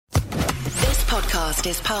podcast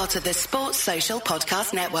is part of the Sports Social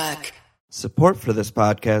Podcast Network. Support for this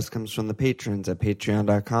podcast comes from the patrons at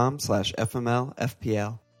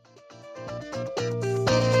patreon.com/FMLFPL.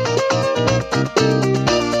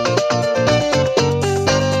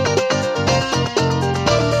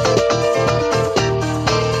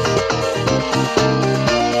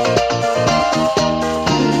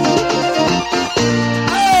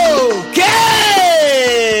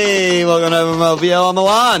 Okay! Welcome to FMLFPL on the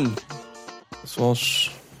lawn.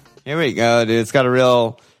 Swoosh. Here we go, dude. It's got a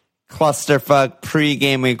real clusterfuck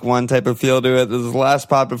pre-game week 1 type of feel to it. This is the last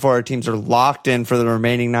pod before our teams are locked in for the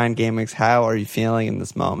remaining 9 game weeks. How are you feeling in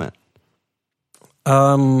this moment?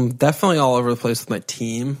 Definitely all over the place with my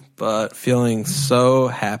team, but feeling so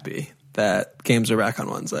happy that games are back on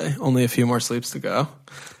Wednesday. Only a few more sleeps to go.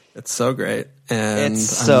 It's so great. And it's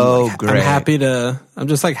so great. I'm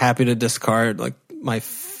just happy to discard like my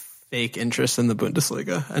fake interest in the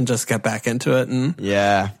Bundesliga and just get back into it. And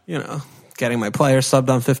getting my players subbed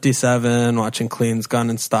on 57, watching cleans, gun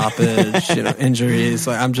and stoppage, injuries.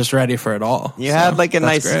 Like I'm just ready for it all. You had like a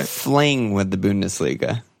nice fling with the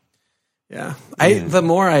Bundesliga. Yeah. The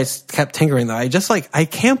more I kept tinkering though, I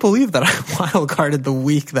can't believe that I wildcarded the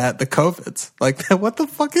week that the COVID's. Like, what the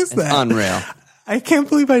fuck is that? Unreal. I can't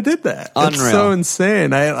believe I did that. Unreal. It's so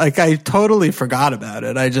insane. I totally forgot about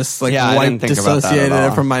it. I just dissociated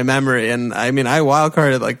it from my memory. And I mean, I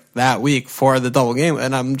wildcarded that week for the double game,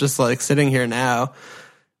 and I'm just sitting here now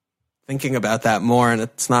thinking about that more, and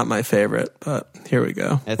it's not my favorite, but here we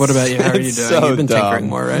go. What about you? How are you doing? So You've been tinkering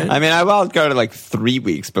more, right? I mean, I wildcarded 3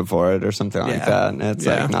 weeks before it or something like that, and it's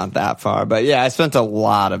not that far. But yeah, I spent a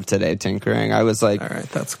lot of today tinkering. I was all right,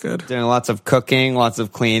 that's good. Doing lots of cooking, lots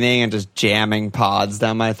of cleaning, and just jamming pods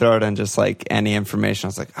down my throat, and just any information. I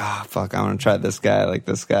was like, fuck, I want to try this guy,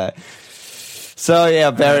 this guy. So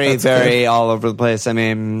yeah, very good. All over the place. I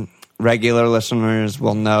mean, regular listeners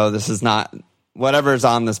will know this is not. Whatever's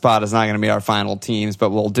on the spot is not going to be our final teams,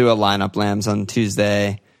 but we'll do a lineup lambs on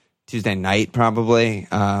Tuesday night probably,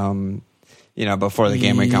 before the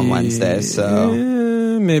game week on Wednesday. So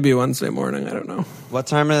maybe Wednesday morning. I don't know. What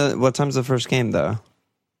time's the first game though?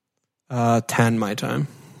 10 my time.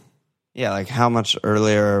 Yeah, how much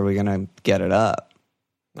earlier are we going to get it up?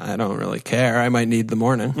 I don't really care. I might need the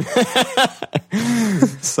morning.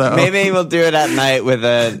 So maybe we'll do it at night with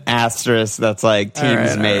an asterisk that's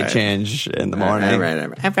teams may change in the morning. All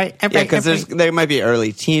right. Yeah, because there might be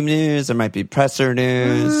early team news. There might be presser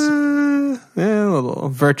news. Little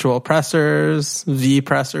virtual pressers, V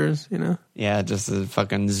pressers, Yeah, just a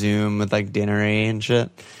fucking Zoom with dinnery and shit.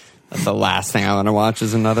 That's the last thing I want to watch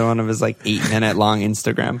is another one of his 8-minute long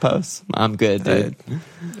Instagram posts. I'm good, dude.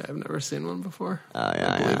 I've never seen one before. Oh,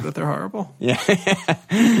 yeah, I believe that they're horrible. Yeah,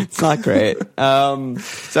 it's not great. So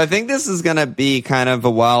I think this is going to be kind of a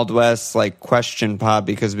Wild West question pod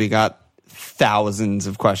because we got thousands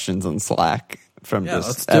of questions on Slack from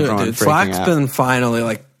just everyone freaking Slack's out. Been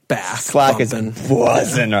finally back. Slack is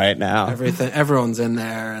buzzing right now. Everyone's in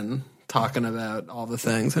there and talking about all the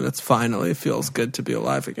things, and it finally feels good to be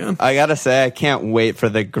alive again. I gotta say, I can't wait for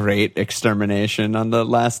the great extermination on the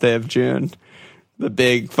last day of June. The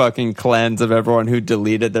big fucking cleanse of everyone who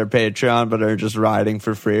deleted their Patreon but are just riding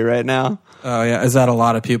for free right now. Oh yeah, is that a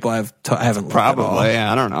lot of people? I haven't probably.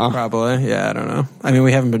 Yeah, I don't know. Probably. Yeah, I don't know. I mean,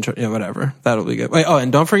 we haven't been. Whatever. That'll be good. Wait. Oh,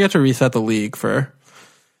 and don't forget to reset the league for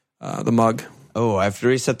the mug. Oh, I have to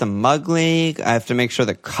reset the mug league. I have to make sure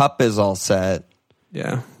the cup is all set.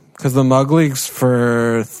 Yeah. Because the mug league's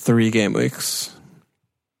for 3 game weeks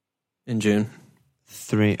in June.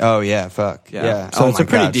 3? Oh, yeah, fuck. Yeah. So it's a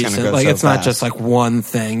pretty decent, it's not just one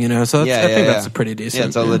thing, So I think that's a pretty decent. Yeah,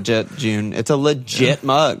 it's a legit June. It's a legit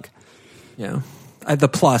mug. Yeah. The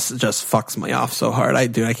plus just fucks me off so hard. I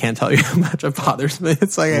can't tell you how much it bothers me.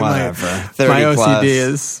 It's whatever. My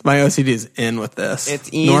OCD is in with this.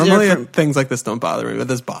 It's easier. Normally things like this don't bother me, but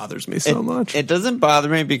this bothers me so much. It doesn't bother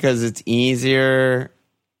me because it's easier.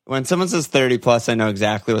 When someone says 30 plus, I know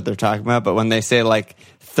exactly what they're talking about. But when they say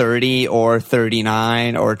 30 or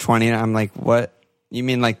 39 or 20, I'm like, what? You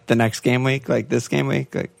mean the next game week? This game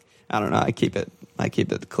week? I don't know. I keep it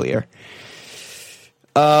clear.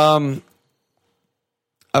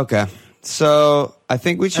 Okay. So I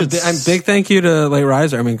think we should. Big thank you to Late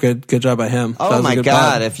Riser. I mean, good job by him. Oh my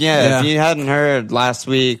God! If you hadn't heard last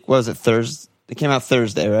week, what was it Thursday? It came out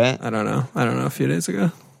Thursday, right? I don't know. A few days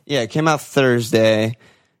ago. Yeah, it came out Thursday.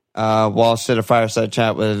 Walsh did a fireside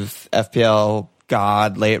chat with FPL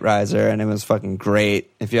God, Late Riser, and it was fucking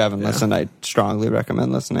great. If you haven't listened, I strongly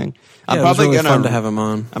recommend listening. I'm probably really fun to have him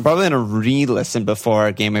on. I'm probably going to re-listen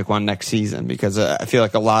before Game Week 1 next season because I feel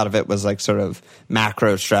like a lot of it was sort of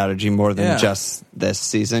macro strategy more than just this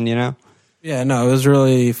season, Yeah, no, it was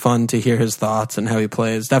really fun to hear his thoughts and how he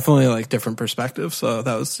plays. Definitely like different perspectives. So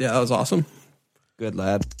that was awesome. Good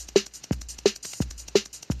lad.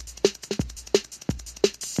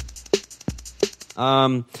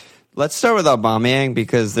 Let's start with Aubameyang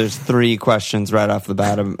because there's 3 questions right off the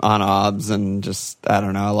bat on OBS, and just, I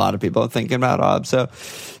don't know, a lot of people are thinking about OBS. So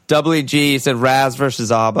WG said Raz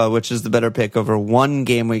versus Abba, which is the better pick over 1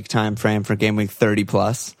 game week time frame for game week 30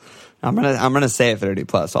 plus. I'm gonna say 30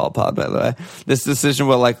 plus all pod, by the way. This decision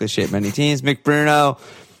will likely shape many teams. McBruno,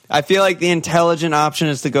 I feel like the intelligent option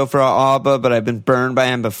is to go for Abba, but I've been burned by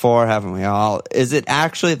him before, haven't we all? Is it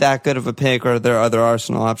actually that good of a pick, or are there other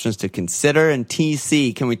Arsenal options to consider? And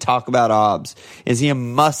TC, can we talk about OBS? Is he a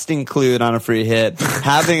must include on a free hit?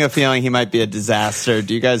 Having a feeling he might be a disaster.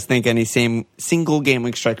 Do you guys think any single game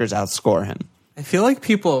week strikers outscore him? I feel like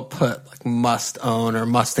people put like must own or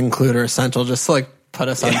must include or essential just to like put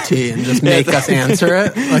us on T and just make us answer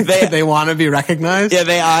it. Like they want to be recognized. Yeah,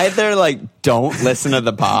 they either like don't listen to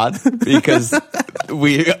the pod because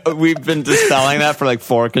we've been dispelling that for like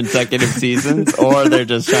 4 consecutive seasons, or they're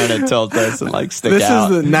just trying to tilt us and like stick out.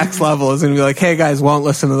 This is the next level. Is going to be like, hey guys, won't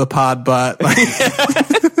listen to the pod, but like, it's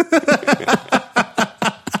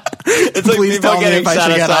like people getting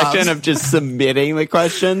satisfaction of just submitting the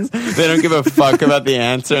questions. They don't give a fuck about the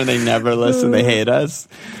answer and they never listen. They hate us.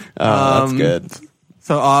 That's good.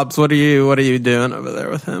 So, Obs, what are you doing over there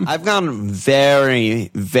with him? I've gone very,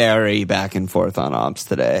 very back and forth on Obs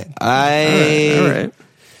today. All right.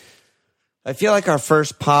 I feel like our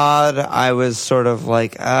first pod, I was sort of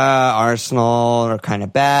like, Arsenal are kind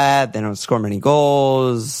of bad. They don't score many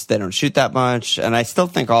goals. They don't shoot that much. And I still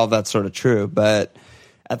think all of that's sort of true. But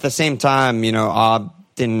at the same time, Ob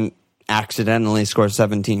didn't accidentally score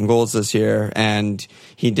 17 goals this year, and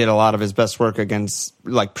he did a lot of his best work against,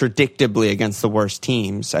 like, predictably against the worst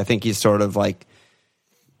teams. I think he's sort of like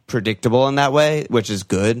predictable in that way, which is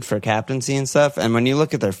good for captaincy and stuff. And when you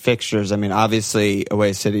look at their fixtures, I mean, obviously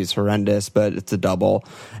away City's horrendous, but it's a double.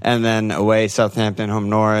 And then away Southampton, home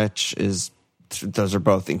Norwich those are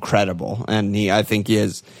both incredible. And I think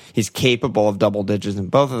he's capable of double digits in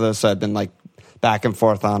both of those. So I've been like back and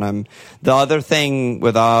forth on him. The other thing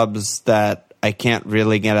with Obs that I can't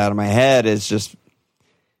really get out of my head is just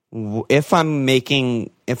if I'm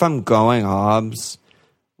going Obs,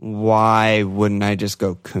 why wouldn't I just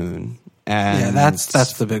go Kuhn? And yeah,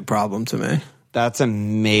 that's the big problem to me. That's a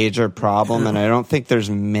major problem, and I don't think there's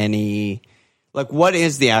many. Like, what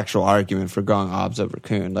is the actual argument for going Obs over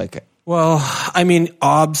Kuhn? Like, well, I mean,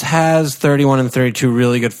 Obs has 31 and 32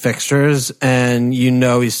 really good fixtures, and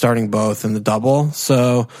he's starting both in the double.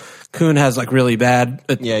 So Kuhn has like really bad.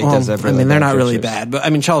 Yeah, he does have really bad. I mean, they're not fixtures. really bad, but I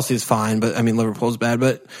mean, Chelsea's fine, but I mean, Liverpool's bad,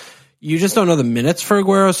 but you just don't know the minutes for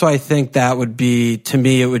Aguero. So I think that would be, to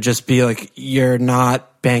me, it would just be like you're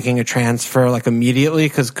not banking a transfer like immediately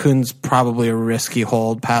because Kuhn's probably a risky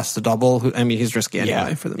hold past the double. I mean, he's risky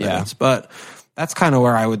anyway for the minutes, but that's kind of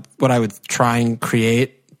where what I would try and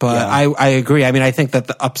create. But I agree. I mean, I think that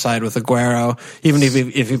the upside with Aguero, even if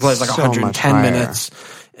he plays like 110 minutes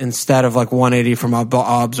instead of like 180 from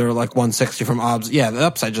Obs or like 160 from Obs, the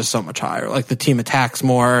upside just so much higher. Like the team attacks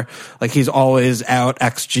more. Like he's always out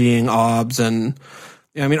XGing Obs, and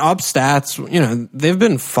I mean, Obs stats, they've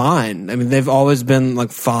been fine. I mean, they've always been like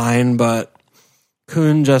fine, but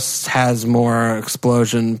Kuhn just has more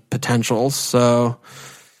explosion potential. So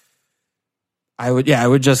I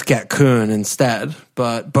would just get Kuhn instead,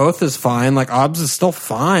 but both is fine. Like Obs is still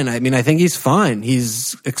fine. I mean, I think he's fine.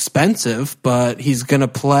 He's expensive, but he's going to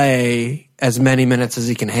play as many minutes as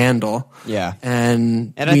he can handle. Yeah.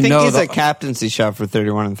 And I think he's a captaincy shot for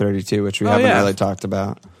 31 and 32, which we haven't really talked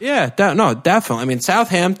about. Yeah. No, definitely. I mean,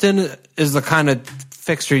 Southampton is the kind of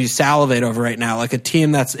fixture you salivate over right now, like a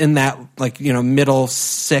team that's in that middle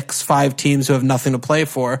 6-5 teams who have nothing to play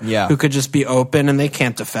for, who could just be open and they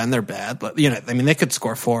can't defend. They're bad, but I mean, they could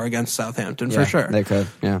score 4 against Southampton for sure. They could.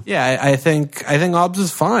 I think Obs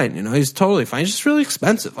is fine. He's totally fine. He's just really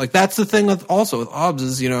expensive. Like that's the thing with Obs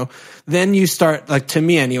is then you start, like, to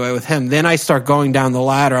me anyway with him. Then I start going down the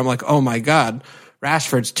ladder. I'm like, oh my god,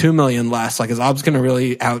 Rashford's $2 million less. Like, is Obs going to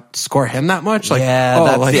really outscore him that much? Like,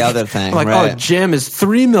 that's the other thing. Like, right. Jim is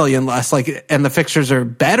 $3 million less. Like, and the fixtures are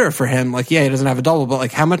better for him. Like, he doesn't have a double, but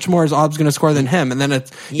like, how much more is Obs going to score than him? And then it's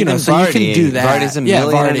so Vardy, you can do that. Vardy's $1.5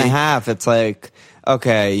 million. It's like,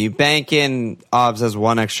 okay, you bank in Obs as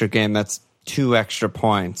 1 extra game. That's 2 extra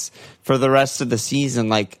points for the rest of the season.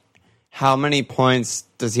 Like, how many points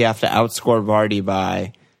does he have to outscore Vardy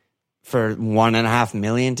by for $1.5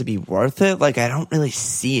 million to be worth it? Like, I don't really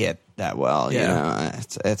see it that well.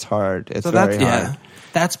 It's hard. It's very hard.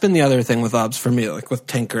 That's been the other thing with Obs for me, like with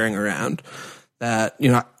tinkering around. that,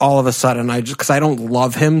 all of a sudden because I don't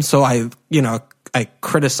love him, so I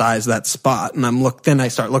criticize that spot, and then I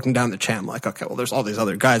start looking down the channel like, okay, well, there's all these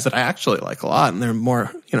other guys that I actually like a lot, and they're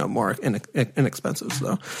more inexpensive.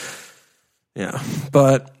 So, yeah.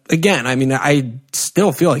 But again, I mean, I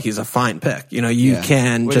still feel like he's a fine pick. You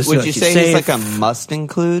can just. Would you say he's like a must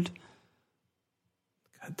include?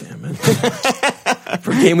 God damn it!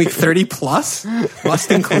 For game week 30 plus, must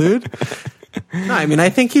include. No, I mean, I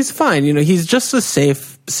think he's fine. He's just a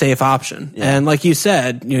safe option. Yeah. And like you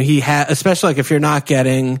said, especially like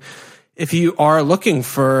if you are looking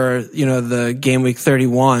for, the game week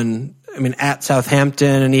 31, I mean, at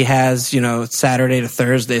Southampton, and he has, Saturday to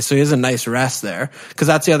Thursday. So he has a nice rest there. Cause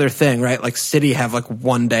that's the other thing, right? Like City have like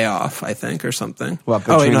 1 day off, I think, or something. What,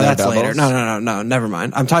 wait, no, that's doubles? Later. No, never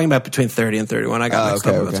mind. I'm talking about between 30 and 31. I got mixed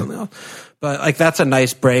up with something else. But like, that's a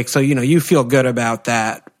nice break. So, you feel good about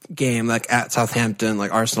that game, like at Southampton,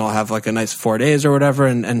 like Arsenal have like a nice 4 days or whatever,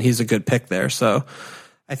 and he's a good pick there. So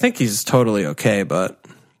I think he's totally okay. But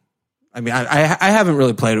I mean, I haven't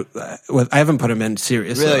really played I haven't put him in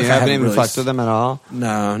seriously. Really? Like, you haven't even fucked with him at all? No,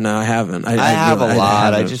 I haven't. I have a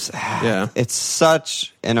lot. It's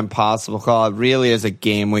such an impossible call. It really is a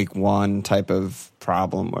game week 1 type of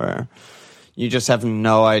problem where you just have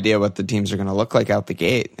no idea what the teams are going to look like out the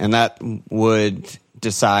gate. And that would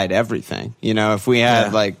decide everything. If we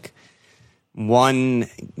had like one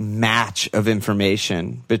match of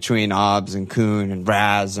information between Obbs and Kuhn and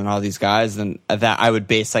Raz and all these guys, then that I would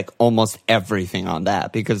base like almost everything on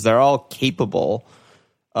that, because they're all capable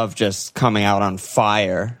of just coming out on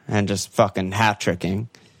fire and just fucking hat-tricking.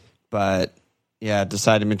 But yeah,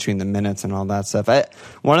 deciding between the minutes and all that stuff.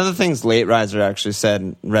 One of the things Late Riser actually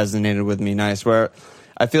said resonated with me nice, where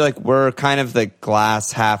I feel like we're kind of the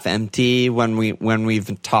glass half empty when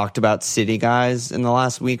we've talked about City guys in the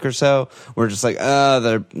last week or so. We're just like,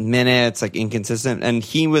 their minutes, like inconsistent. And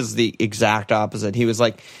he was the exact opposite. He was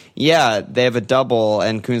like, yeah, they have a double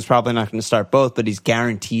and Kuhn's probably not going to start both, but he's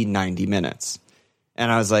guaranteed 90 minutes.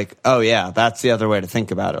 And I was like, oh yeah, that's the other way to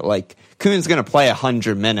think about it. Like Kuhn's going to play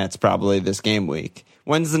 100 minutes probably this game week.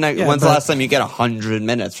 When's the last time you get 100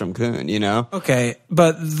 minutes from Kuhn, Okay,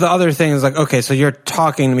 but the other thing is like, okay, so you're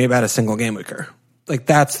talking to me about a single game weeker. Like,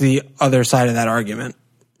 that's the other side of that argument,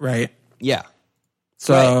 right? Yeah.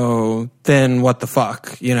 So then what the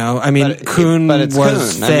fuck, I mean, Kuhn was Kuhn.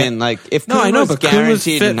 fit. I mean, like, if Kuhn was Kuhn was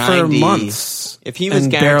fit 90, for months, if he was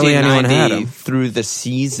guaranteed 90 through the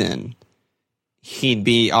season, he'd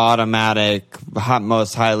be automatic,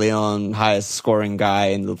 most highly owned, highest scoring guy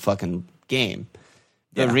in the fucking game.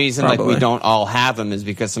 The reason like we don't all have him is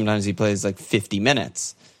because sometimes he plays like 50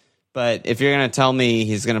 minutes. But if you're going to tell me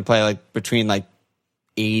he's going to play like between like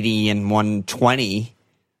 80 and 120,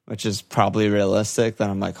 which is probably realistic, then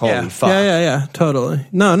I'm like, holy fuck. Yeah, totally.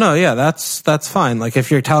 No, yeah, that's fine. Like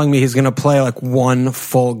if you're telling me he's going to play like one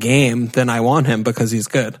full game, then I want him because he's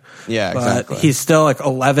good. Yeah, but exactly. He's still like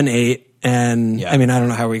 11-8, and I mean, I don't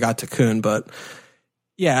know how we got to Kuhn, but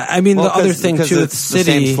yeah, I mean, the other thing too with City,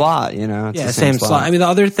 the same slot, It's the same slot. I mean, the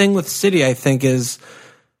other thing with City, I think, is,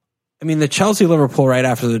 I mean, the Chelsea Liverpool right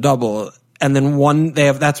after the double, and then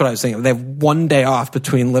that's what I was thinking. They have 1 day off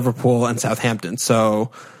between Liverpool and Southampton,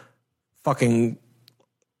 so fucking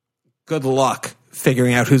good luck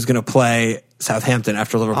figuring out who's going to play Southampton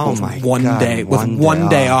after Liverpool's one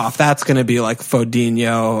day off. That's going to be like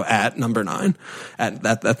Fodinho at number 9,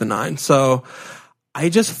 at the 9. So I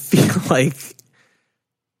just feel like.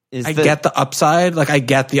 I get the upside. Like, I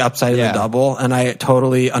get the upside of the double, and I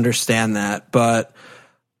totally understand that. But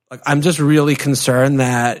like, I'm just really concerned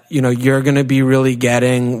that, you're going to be really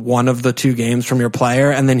getting one of the 2 games from your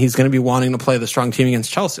player, and then he's going to be wanting to play the strong team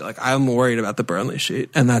against Chelsea. Like, I'm worried about the Burnley sheet,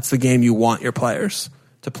 and that's the game you want your players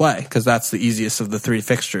to play, because that's the easiest of the 3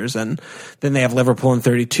 fixtures. And then they have Liverpool in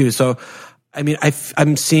 32. So, I mean,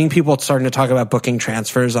 I'm seeing people starting to talk about booking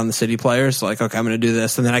transfers on the City players. Like, okay, I'm going to do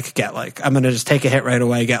this, and then I could get I'm going to just take a hit right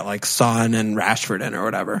away, get like Son and Rashford in or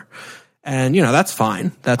whatever. And, that's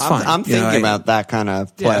fine. That's fine. I'm thinking about that kind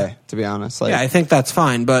of play, to be honest. Like, I think that's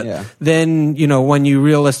fine. But then, when you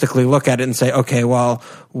realistically look at it and say, okay, well,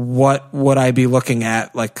 what would I be looking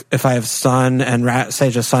at? Like, if I have Son and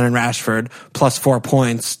Son and Rashford plus 4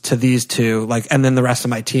 points to these 2, like, and then the rest of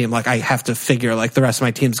my team, like, I have to figure, like, the rest of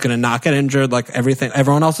my team's going to not get injured. Like,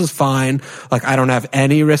 everyone else is fine. Like, I don't have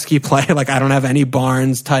any risky play. Like, I don't have any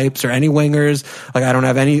Barnes types or any wingers. Like, I don't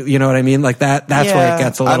have any, you know what I mean? Like, that's where it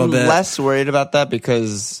gets a little bit. I'm less worried about that,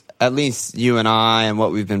 because at least you and I and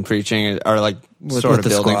what we've been preaching are like sort of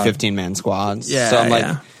building 15-man squads. Yeah, so I'm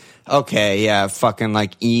like, okay, fucking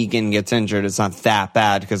like Egan gets injured, it's not that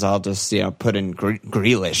bad because I'll just put in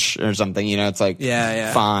Grealish or something. It's like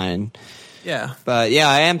fine. Yeah. But yeah,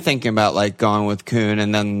 I am thinking about like going with Kuhn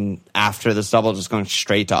and then after this double just going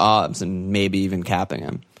straight to Obbs and maybe even capping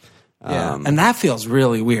him. Yeah, and that feels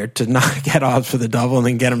really weird to not get Obbs for the double and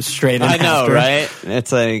then get him straight in. I know, after. Right?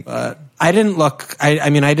 It's like... But I didn't look... I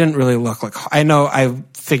mean, I didn't really look like... I know I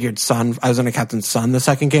figured Sun... I was going to captain Sun the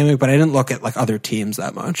second game week, but I didn't look at like other teams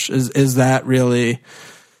that much. Is that really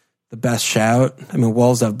the best shout? I mean,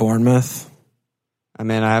 Wolves have Bournemouth. I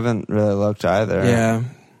mean, I haven't really looked either. Yeah.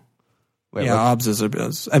 Wait, yeah, Obbs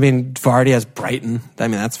is. I mean, Vardy has Brighton. I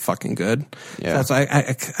mean, that's fucking good. Yeah, so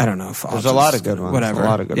I don't know if there's a lot of good ones.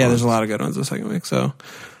 Whatever. There's a lot of good ones the second week. So,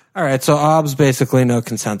 all right. So Obbs basically no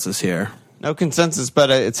consensus here. No consensus, but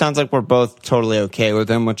it sounds like we're both totally okay with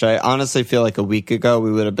him. Which I honestly feel like a week ago we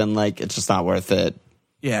would have been like, it's just not worth it.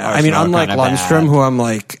 Yeah, I mean, unlike Lundstrom, who I'm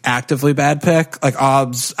like actively bad pick, like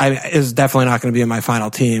Obbs is definitely not going to be in my final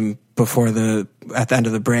team at the end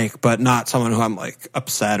of the break, but not someone who I'm like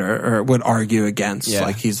upset or would argue against. Yeah.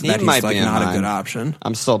 Like he's like not a good option.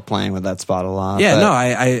 I'm still playing with that spot a lot. Yeah,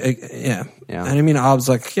 yeah. And I mean, Obbs,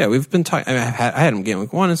 like, yeah, we've been talking. I mean, I had him game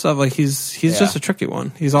week 1 and stuff. Like he's just a tricky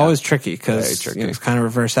one. He's always tricky because he's kind of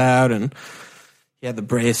reverse out and he had the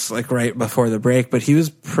brace like right before the break, but he was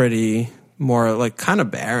pretty more like kind of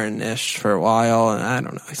barren-ish for a while, and I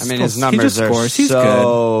don't know. His numbers are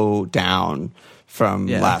so down from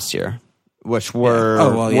last year, which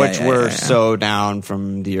were so down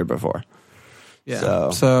from the year before. Yeah,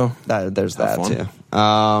 so there's that too.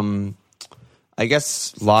 I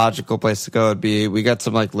guess logical place to go would be, we got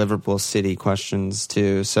some like Liverpool City questions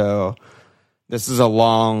too. So this is a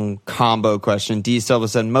long combo question. D Silva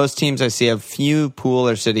said, most teams I see have few Pool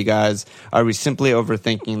or City guys. Are we simply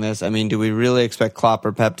overthinking this? I mean, do we really expect Klopp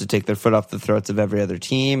or Pep to take their foot off the throats of every other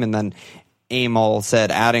team? And then Amol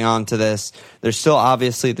said, adding on to this, they're still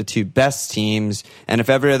obviously the two best teams, and if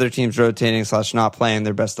every other team's rotating / not playing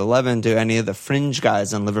their best 11, do any of the fringe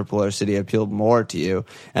guys in Liverpool or City appeal more to you?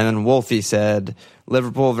 And then Wolfie said,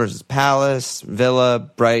 Liverpool versus Palace, Villa,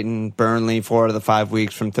 Brighton, Burnley, 4 out of the 5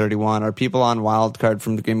 weeks from 31. Are people on wildcard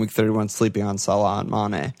from game week 31 sleeping on Salah and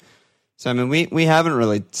Mane? So, I mean, we haven't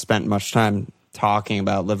really spent much time talking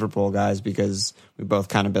about Liverpool guys because we've both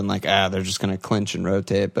kind of been like, they're just going to clinch and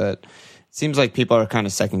rotate, but seems like people are kind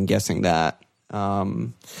of second guessing that. I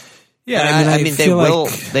mean,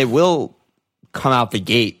 they will come out the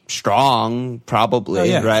gate strong,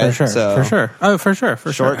 probably, right? For sure. For sure.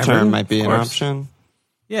 Short term might be an option.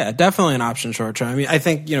 Yeah, definitely an option short term. I mean, I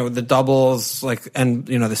think, the doubles, and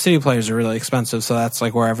the City players are really expensive, so that's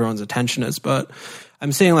like where everyone's attention is. But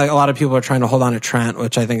I'm seeing like a lot of people are trying to hold on to Trent,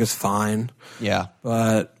 which I think is fine. Yeah.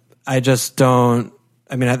 But I just don't.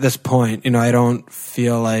 I mean, at this point, I don't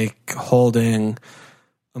feel like holding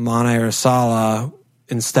a Mane or Salah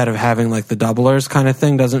instead of having like the doublers kind of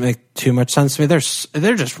thing doesn't make too much sense to me. They're just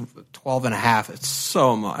 12.5. It's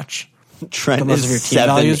so much. Trent unless is your team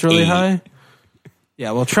value is really high.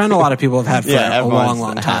 Yeah, well, Trent, a lot of people have had for a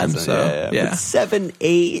long time. So yeah. 7,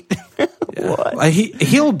 8. What?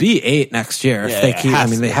 He'll be 8 next year if they keep. I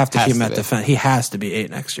mean, they have to keep him at defense. He has to be 8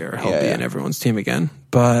 next year. He'll be in everyone's team again,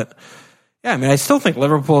 but. Yeah, I mean, I still think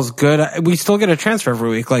Liverpool's good. We still get a transfer every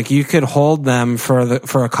week. Like, you could hold them for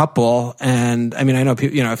a couple, and I mean, I know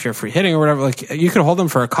people, if you're free hitting or whatever, like you could hold them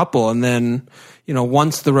for a couple, and then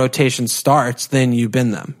once the rotation starts, then you bin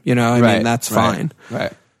them. I mean, that's fine.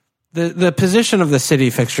 Right. The position of the City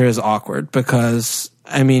fixture is awkward because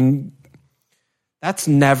I mean, that's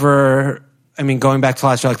never. I mean, going back to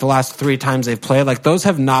last year, like the last 3 times they've played, like those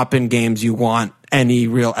have not been games you want any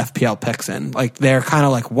real FPL picks in. Like they're kind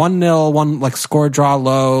of like 1-0, one like score draw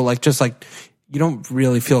low, like just like you don't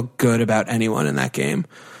really feel good about anyone in that game.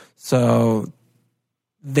 So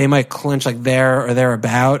they might clinch like there or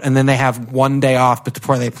thereabout, and then they have one day off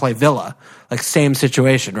before they play Villa. Like same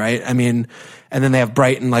situation, right? I mean, and then they have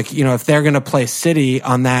Brighton. Like if they're going to play City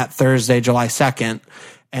on that Thursday, July 2nd,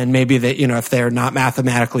 and maybe they if they're not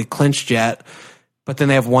mathematically clinched yet. But then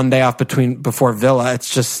they have one day off before Villa.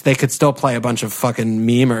 It's just they could still play a bunch of fucking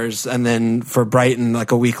memers, and then for Brighton,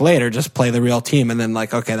 like a week later, just play the real team, and then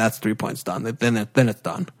like okay, that's 3 points done. Then it's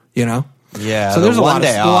done. Yeah. So there's a lot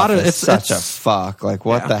of it's such a fuck. Like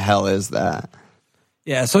what the hell is that?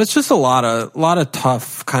 Yeah. So it's just a lot of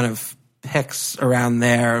tough kind of picks around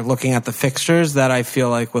there. Looking at the fixtures, that I feel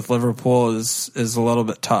like with Liverpool is a little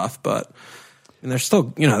bit tough, but. And they're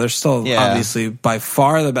still obviously by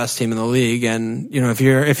far the best team in the league. And,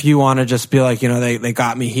 if you want to just be like, they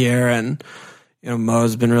got me here and,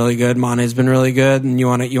 Mo's been really good, Mane's been really good, and you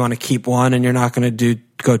want to keep one and you're not going to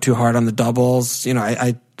go too hard on the doubles.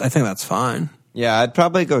 I think that's fine. Yeah, I'd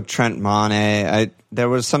probably go Trent Mane. There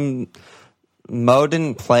was some Mo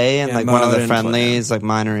didn't play in like one of the friendlies, like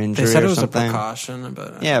minor injury. They said it was something. a precaution,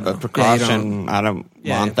 but but precaution. I don't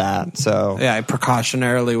want that. So I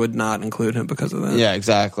precautionarily would not include him because of that. Yeah,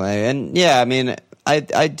 exactly. And I mean,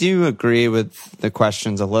 I do agree with the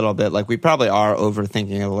questions a little bit. Like we probably are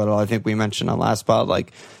overthinking it a little. I think we mentioned on last pod,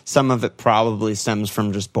 like some of it probably stems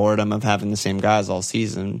from just boredom of having the same guys all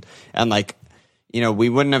season, and like. We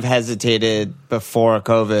wouldn't have hesitated before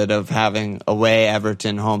COVID of having away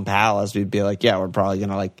Everton, home Palace. We'd be like, we're probably going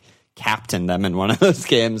to like captain them in one of those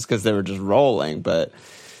games because they were just rolling. But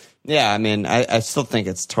I mean, I still think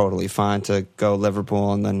it's totally fine to go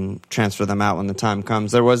Liverpool and then transfer them out when the time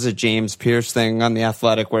comes. There was a James Pearce thing on The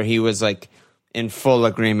Athletic where he was like in full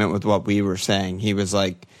agreement with what we were saying. He was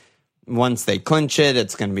like, once they clinch it,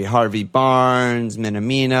 it's going to be Harvey Barnes,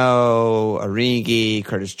 Minamino, Origi,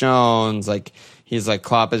 Curtis Jones, like. He's like,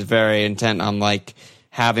 Klopp is very intent on like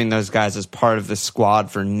having those guys as part of the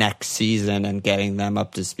squad for next season and getting them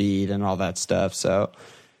up to speed and all that stuff. So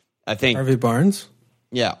I think Harvey Barnes?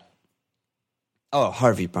 Yeah. Oh,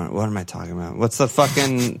 Harvey Barnes. What am I talking about? What's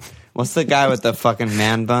the guy with the fucking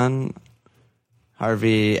man bun?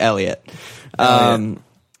 Harvey Elliott. And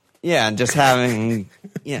just having,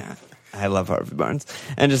 I love Harvey Barnes.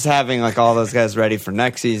 And just having like all those guys ready for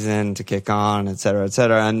next season to kick on, et cetera, et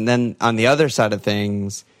cetera. And then on the other side of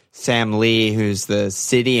things, Sam Lee, who's the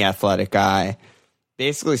City Athletic guy,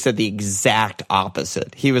 basically said the exact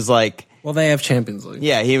opposite. He was like... Well, they have Champions League.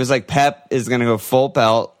 Yeah, he was like, Pep is going to go full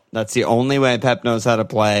pelt. That's the only way Pep knows how to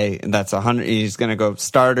play. And that's 100. He's going to go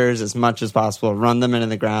starters as much as possible, run them into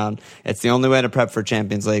the ground. It's the only way to prep for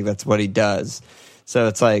Champions League. That's what he does. So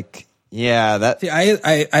it's like... Yeah, that. See,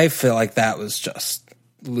 I feel like that was just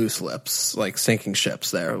loose lips, like sinking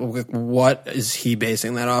ships there. What is he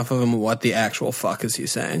basing that off of, and what the actual fuck is he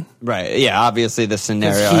saying? Right. Yeah. Obviously, the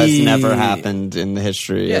scenario has never happened in the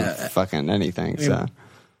history of fucking anything. So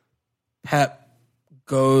Pep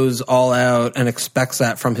goes all out and expects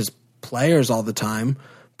that from his players all the time,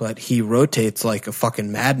 but he rotates like a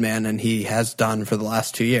fucking madman, and he has done for the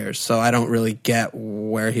last 2 years. So I don't really get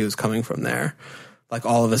where he was coming from there. Like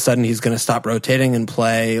all of a sudden he's going to stop rotating and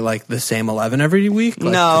play like the same 11 every week?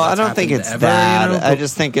 Like, no, I don't think it's that. I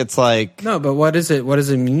just think it's like... No, but what is it? What does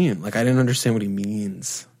it mean? Like I didn't understand what he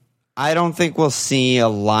means. I don't think we'll see a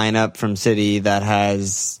lineup from City that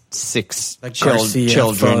has six like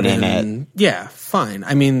children in it. Yeah, fine.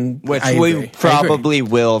 I mean... Which we probably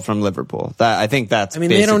will from Liverpool. I think that's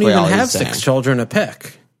basically they don't even have saying. 6 children to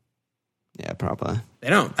pick. Yeah, probably. They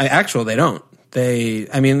don't. They don't.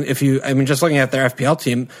 Just looking at their FPL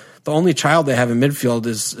team, the only child they have in midfield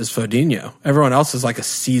is Fodinho. Everyone else is like a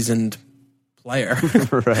seasoned player.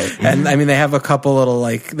 Right. And they have a couple little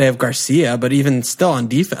they have Garcia, but even still on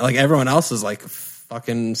defense, like everyone else is like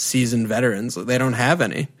fucking seasoned veterans. They don't have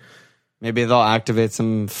any. Maybe they'll activate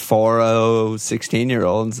some 4-0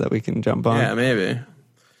 16-year-olds that we can jump on. Yeah, maybe.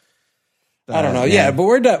 I don't know. Yeah,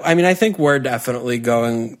 but I think we're definitely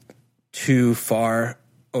going too far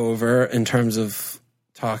over in terms of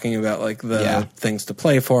talking about like the things to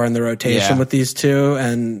play for and the rotation with these two,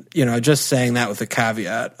 and just saying that with a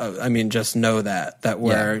caveat just know that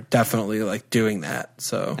we're definitely like doing that.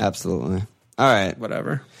 So absolutely. All right,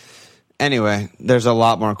 whatever. Anyway, there's a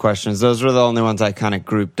lot more questions. Those were the only ones I kind of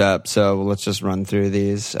grouped up, so let's just run through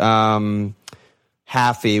these.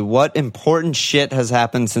 Haffy, what important shit has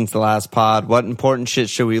happened since the last pod? What important shit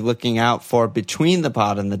should we be looking out for between the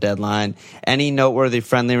pod and the deadline? Any noteworthy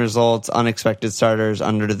friendly results, unexpected starters,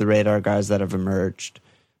 under the radar guys that have emerged?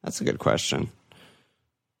 That's a good question.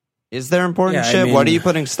 Is there important shit? What are you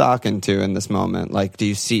putting stock into in this moment? Like, do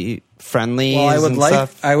you see friendlies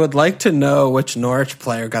stuff? I would like to know which Norwich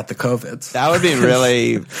player got the COVIDs. That would be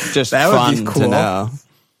really just fun to know.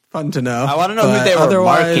 Fun to know. I want to know who they were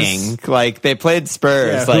marking. Like, they played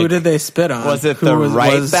Spurs. Yeah, who did they spit on? Was it the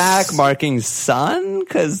right back marking Son?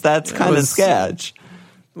 Because that's kind of sketch.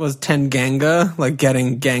 Was Tanganga like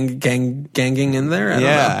getting ganging in there?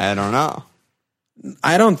 I don't know.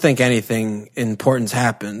 I don't think anything important's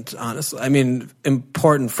happened, honestly. I mean,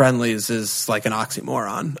 important friendlies is like an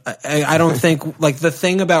oxymoron. I don't think, like, the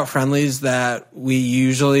thing about friendlies that we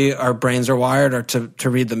usually, our brains are wired are to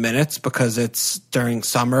read the minutes, because it's during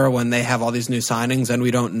summer when they have all these new signings and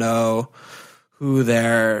we don't know who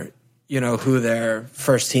their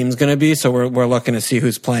first team's going to be. So we're looking to see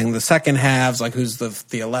who's playing the second halves, like who's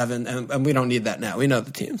the 11, and we don't need that now. We know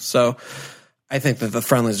the teams. So I think that the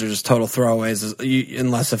friendlies are just total throwaways,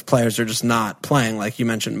 unless if players are just not playing, like you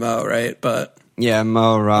mentioned Mo, right? But yeah,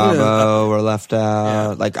 Mo, Rabo were left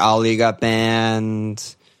out. Yeah. Like Ali got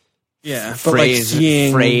banned. Yeah, but like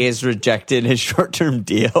seeing Phrase rejected his short-term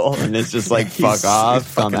deal, and it's just like fuck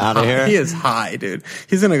off, I'm out of here. He is high, dude.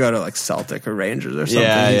 He's gonna go to like Celtic or Rangers or something.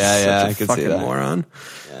 Yeah. He's such a fucking moron.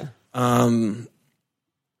 Yeah.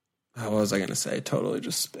 What was I gonna say? Totally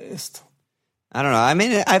just spaced. I don't know. I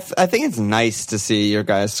mean, I think it's nice to see your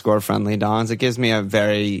guys score friendly dons. It gives me a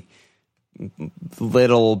very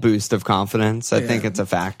little boost of confidence. I think it's a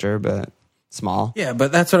factor, but small. Yeah,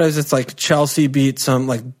 but that's what I was. It's like Chelsea beat some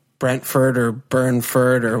like Brentford or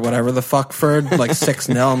Burnford or whatever the fuck Ford, like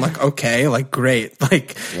 6-0. I'm like, okay, like great.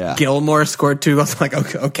 Like Gilmore scored 2 goals. Like,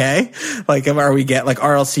 okay. Like, are we get like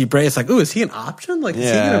RLC Brace? Like, ooh, is he an option? Like, is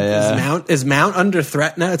he gonna, is Mount under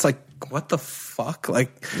threat now? It's like, what the fuck?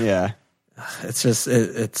 Like, it's just,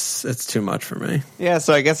 it's too much for me. Yeah.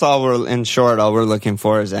 So I guess all we're looking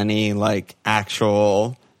for is any like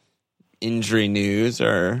actual injury news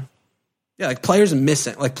or. Yeah, like players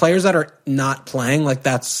missing, like players that are not playing, like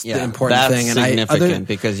that's the important thing. And significant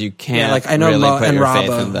because you can't like I know really put your faith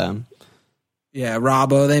in them. Yeah,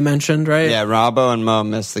 Robbo they mentioned, right? Yeah, Robbo and Mo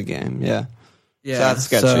missed the game. Yeah, so that's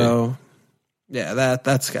sketchy. So, yeah,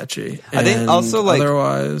 that's sketchy. I think also like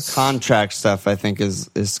otherwise contract stuff. I think is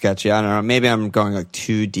sketchy. I don't know. Maybe I'm going like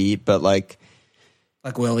too deep, but like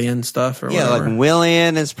Willian stuff or whatever. Like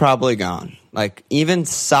Willian is probably gone. Like even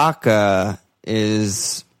Saka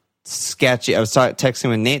is sketchy. I was texting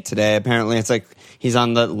with Nate today. Apparently it's like he's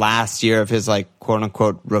on the last year of his like quote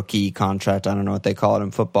unquote rookie contract. I don't know what they call it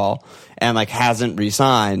in football, and like hasn't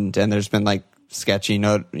re-signed, and there's been like sketchy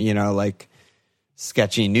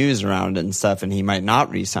sketchy news around it and stuff, and he might not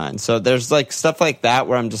re-sign. So there's like stuff like that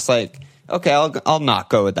where I'm just like, okay, I'll not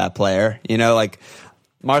go with that player. Like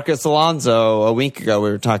Marcus Alonso a week ago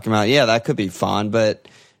we were talking about, that could be fun, but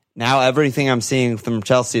now everything I'm seeing from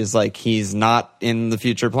Chelsea is like he's not in the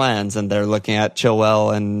future plans, and they're looking at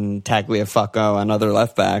Chilwell and Tagliafico and other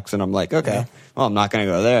left backs, and I'm like, okay, well, I'm not going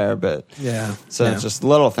to go there, but it's just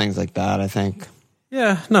little things like that, I think.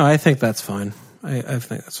 Yeah, no, I think that's fine. I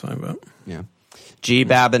think that's fine, but G.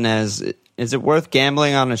 Babinez, is it worth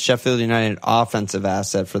gambling on a Sheffield United offensive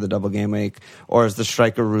asset for the double game week, or is the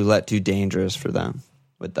striker roulette too dangerous for them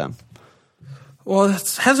with them? Well,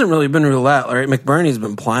 it hasn't really been roulette, right? McBurney's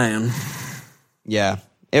been playing. Yeah,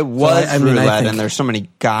 it was roulette, and there's so many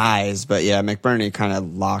guys, but McBurney kind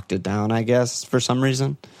of locked it down, I guess, for some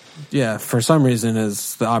reason. Yeah, for some reason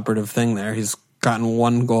is the operative thing there. He's gotten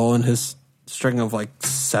 1 goal in his string of like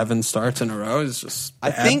 7 starts in a row. It's just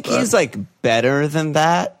bad, I think he's like better than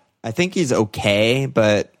that. I think he's okay,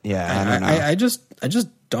 but I don't know. I just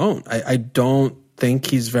don't. I don't think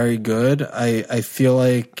he's very good. I feel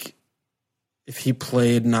like if he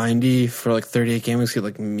played 90 for like 38 games, he'd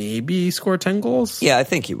like maybe score 10 goals. Yeah, I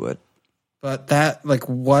think he would. But that, like,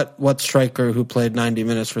 what striker who played 90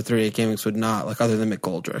 minutes for 38 games would not, like, other than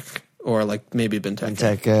McGoldrick or like maybe Benteke?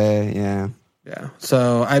 Benteke, yeah. Yeah.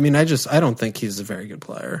 So, I mean, I don't think he's a very good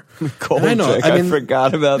player. McGoldrick. I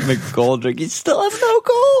forgot about McGoldrick. He still has no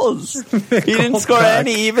goals. He didn't score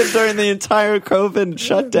any even during the entire COVID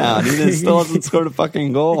shutdown. He still hasn't scored a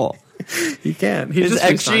fucking goal. He can't. His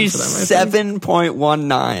XG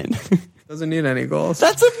 7.19. Doesn't need any goals.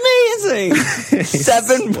 That's amazing.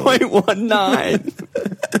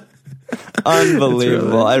 7.19.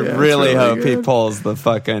 Unbelievable. I really hope he pulls the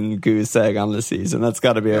fucking goose egg on the season. That's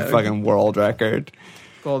got to be a fucking world record.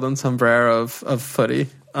 Golden sombrero of footy.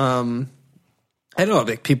 I know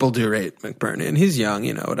like people do rate McBurney, and he's young,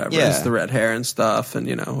 whatever. Yeah. It's the red hair and stuff, and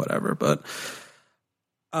whatever. But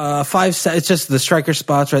 5-7, it's just the striker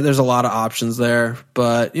spots, right? There's a lot of options there,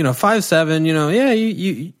 but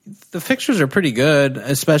 5-7, the fixtures are pretty good,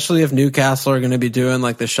 especially if Newcastle are going to be doing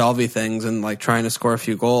like the Shelby things and like trying to score a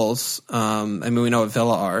few goals. I mean, we know what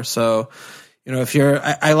Villa are, so if you're,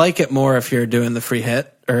 I like it more if you're doing the free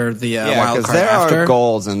hit or the wild card. There are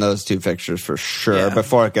goals in those 2 fixtures for sure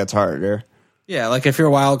before it gets harder. Yeah, like if you're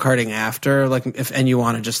wild carding after, like and you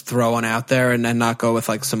want to just throw one out there and then not go with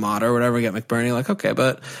like Samata or whatever, get McBurney, like okay,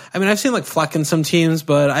 but I mean I've seen like Fleck in some teams,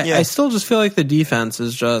 but I still just feel like the defense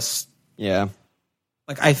is just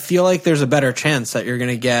like I feel like there's a better chance that you're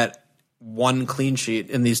gonna get 1 clean sheet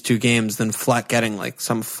in these 2 games than Fleck getting like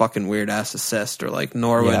some fucking weird ass assist or like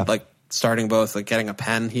Norwood like starting both, like getting a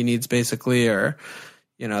pen he needs basically, or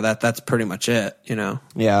that's pretty much it,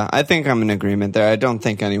 Yeah, I think I'm in agreement there. I don't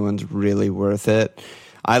think anyone's really worth it.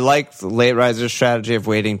 I like the late riser's strategy of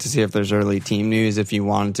waiting to see if there's early team news if you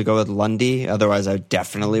wanted to go with Lundy. Otherwise, I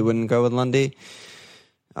definitely wouldn't go with Lundy.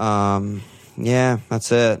 Yeah,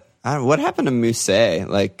 that's it. What happened to Mousset?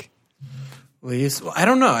 Like, Least, well, I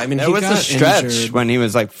don't know. I mean, there was a stretch injured when he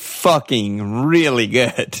was like fucking really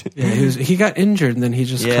good. Yeah, he got injured and then he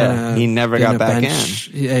just he never got back in.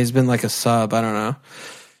 Yeah, he's been like a sub. I don't know.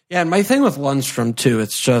 Yeah, and my thing with Lundstrom too,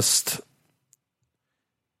 it's just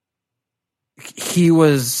he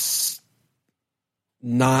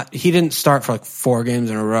didn't start for like 4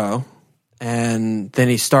 games in a row. And then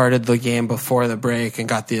he started the game before the break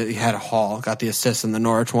and he had a haul, got the assist in the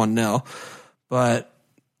Norwich 1-0. But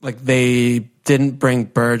like they didn't bring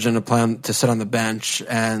Burge into play to sit on the bench,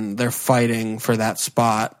 and they're fighting for that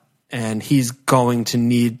spot. And he's going to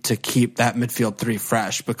need to keep that midfield 3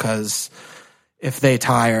 fresh, because if they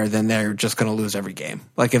tire, then they're just going to lose every game.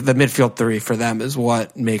 Like if the midfield 3 for them is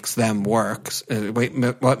what makes them work,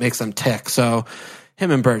 what makes them tick. So him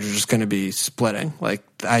and Burge are just going to be splitting. Like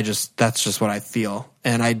that's just what I feel.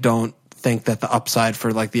 And I don't think that the upside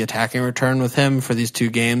for like the attacking return with him for these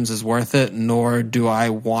 2 games is worth it, nor do I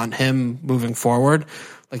want him moving forward.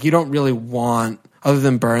 Like you don't really want, other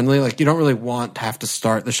than Burnley, like you don't really want to have to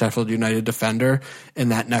start the Sheffield United defender in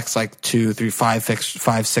that next like 2, 3, 5,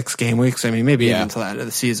 6 game weeks. I mean, maybe even until the end of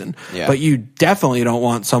the season. Yeah. But you definitely don't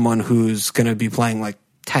want someone who's going to be playing like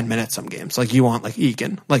 10 minutes some games. Like you want like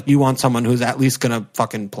Egan. Like you want someone who's at least going to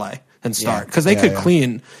fucking play and start, because they could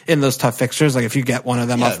clean in those tough fixtures. Like if you get one of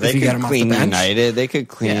them off, if you get them off the bench, United, they could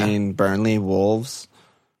clean Burnley, Wolves.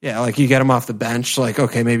 Yeah, like you get them off the bench, like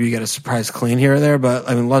okay, maybe you get a surprise clean here or there, but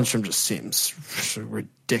I mean Lundstrom just seems a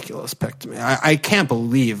ridiculous pick to me. I can't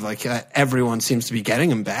believe like everyone seems to be getting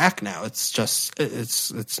him back now. It's just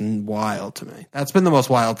it's wild to me. That's been the most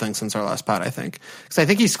wild thing since our last pod, I think, because I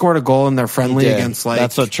think he scored a goal in their friendly against like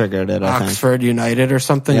that's what triggered it. Oxford United or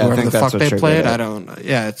something, wherever the fuck they played. I don't.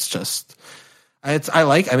 Yeah, it's just. I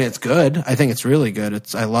mean, it's good. I think it's really good.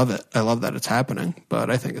 I love it. I love that it's happening, but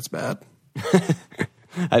I think it's bad.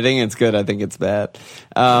 I think it's good. I think it's bad.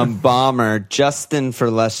 Bomber, Justin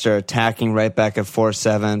for Leicester, attacking right back at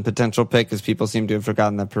 4-7. Potential pick, because people seem to have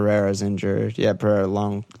forgotten that Pereira's injured. Yeah, Pereira,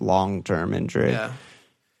 long-term injury.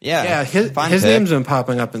 Yeah. His name's been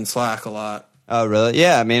popping up in Slack a lot. Oh, really?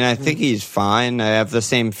 Yeah, I mean, I think he's fine. I have the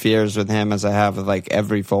same fears with him as I have with like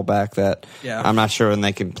every fullback that I'm not sure when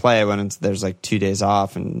they can play, when there's like 2 days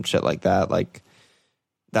off and shit like that. Like,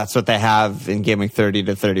 that's what they have in game week 30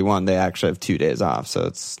 to 31. They actually have 2 days off, so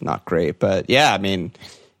it's not great. But yeah, I mean,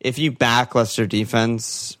 if you back Leicester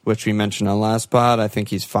defense, which we mentioned on last pod, I think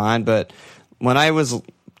he's fine. But when I was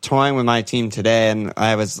toying with my team today and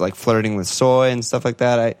I was like flirting with Soy and stuff like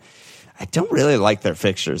that, I don't really like their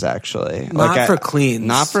fixtures, actually. Not for cleans.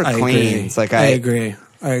 Not for cleans. Like I agree.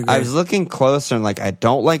 I was looking closer and like I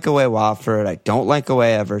don't like away Watford. I don't like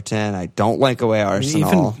away Everton. I don't like away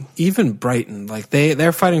Arsenal. Even Brighton, like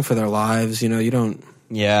they're fighting for their lives. You know, you don't.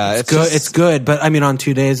 Yeah, it's good. It's good, but I mean, on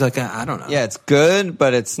 2 days, like I don't know. Yeah, it's good,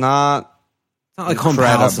 but it's not. It's not like Home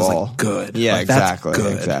Palace is like good. Yeah, like, exactly. That's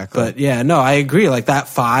good. Exactly. But yeah, no, I agree. Like that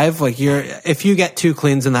 5, like if you get 2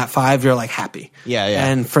 cleans in that 5, you're like happy. Yeah.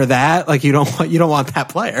 And for that, like you don't want that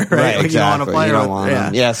player, right? Like, exactly. You don't want a player. You don't want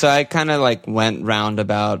him. Yeah. So I kind of like went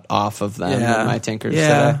roundabout off of them in my tinkers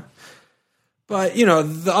today. But, you know,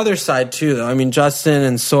 the other side, too, though, I mean, Justin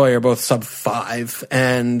and Soy are both sub-5,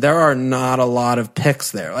 and there are not a lot of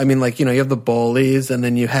picks there. I mean, like, you know, you have the Bowleys, and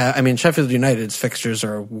then you have, I mean, Sheffield United's fixtures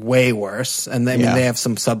are way worse, and they have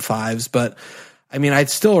some sub-5s, but, I mean, I'd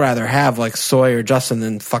still rather have, like, Soy or Justin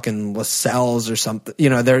than fucking Lascelles or something, you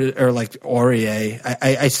know, or, like, Aurier.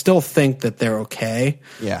 I still think that they're okay.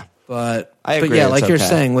 Yeah. But I agree. But yeah, like you're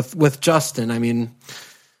saying, with Justin, I mean,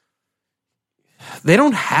 they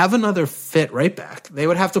don't have another fit right back. They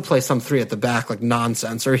would have to play some 3 at the back, like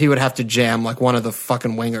nonsense, or he would have to jam like one of the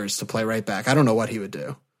fucking wingers to play right back. I don't know what he would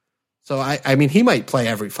do. So I mean, he might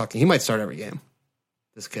play he might start every game.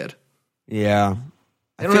 This kid. Yeah.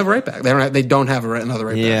 They don't have a right back. They don't have another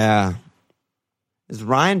right back. Yeah. Is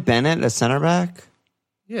Ryan Bennett a center back?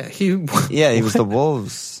 Yeah, he was the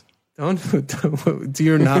Wolves. Do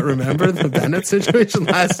you not remember the Bennett situation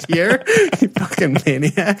last year? You fucking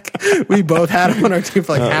maniac. We both had him on our team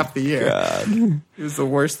for like half the year. God. It was the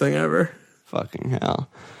worst thing ever. Fucking hell.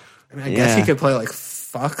 I mean, I guess he could play like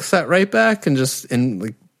fucks at right back and just in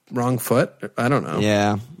like wrong foot. I don't know.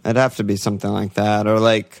 Yeah, it'd have to be something like that. Or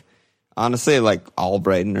like, honestly, like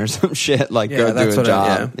Albrighton or some shit. Like go do a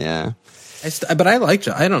job. Yeah. But I like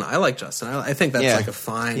I don't know. I like Justin. I think that's like a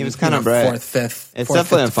fine. He was kind of bright. Fourth, fifth. It's fourth,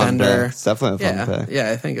 definitely fifth a fun defender. pick. It's definitely a fun pick. Yeah,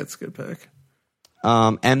 I think it's a good pick.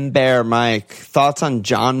 Bear Mike, thoughts on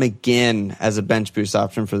John McGinn as a bench boost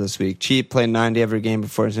option for this week? Cheap, played 90 every game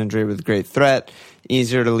before his injury with great threat.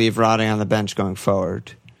 Easier to leave rotting on the bench going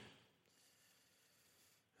forward.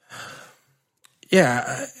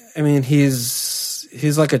 Yeah, I mean he's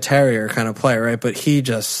he's like a terrier kind of player, right? But he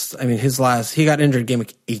got injured game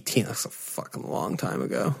week 18. That's a fucking long time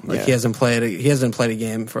ago. Like he hasn't played a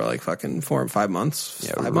game for like fucking 4 or 5 months.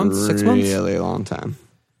 5 months, 6 months. Really long time.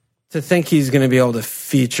 To think he's going to be able to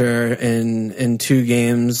feature in 2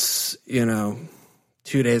 games,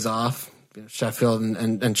 2 days off. Sheffield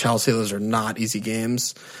and Chelsea, those are not easy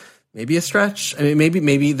games. Maybe a stretch. I mean,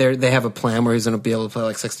 maybe they have a plan where he's going to be able to play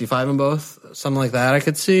like 65 in both. Something like that I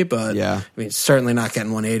could see, but I mean, certainly not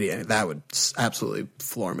getting 180. I mean, that would absolutely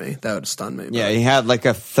floor me. That would stun me. Yeah, he had like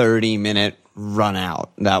a 30-minute run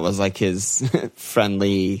out. That was like his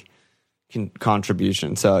friendly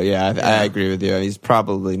contribution. So, I agree with you. He's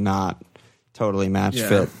probably not totally match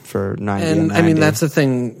fit for 90 and 90. I mean, that's the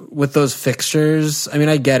thing with those fixtures. I mean,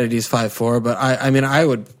 I get it, he's 5'4", but I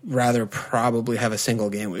would rather probably have a single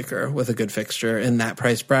game weeker with a good fixture in that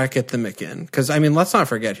price bracket than McGinn. Because, I mean, let's not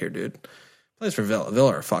forget here, dude. Plays for Villa.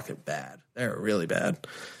 Villa are fucking bad. They're really bad.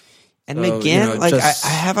 And so, McGinn, I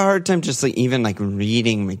have a hard time just even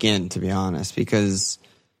reading McGinn, to be honest, because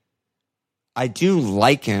I do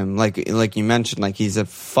like him. Like you mentioned, he's a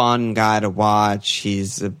fun guy to watch.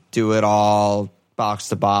 He's a do-it-all,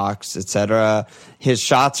 box-to-box, etc. His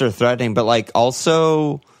shots are threatening, but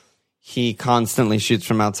also he constantly shoots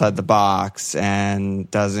from outside the box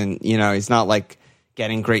and doesn't, he's not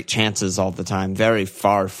getting great chances all the time. Very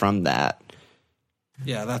far from that.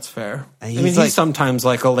 Yeah, that's fair. He's sometimes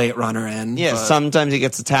a late runner in. Yeah, sometimes he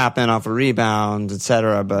gets a tap in off a rebound,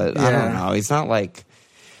 etc. But I don't know. He's not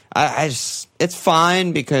it's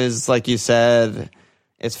fine because, like you said,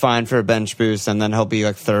 it's fine for a bench boost, and then he'll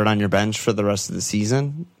be third on your bench for the rest of the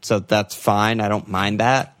season. So that's fine. I don't mind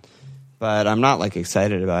that, but I'm not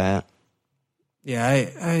excited about it. Yeah,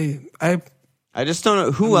 I just don't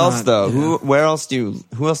know who else though. Yeah. Who else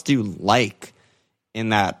do you like in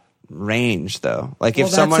that range though? If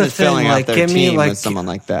someone is filling out their team with someone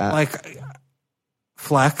like that,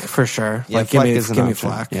 Fleck for sure. Yeah, give me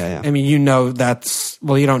Fleck. Yeah. I mean, you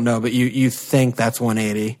don't know, but you think that's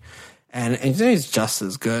 180, and he's just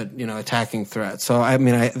as good, attacking threat. So I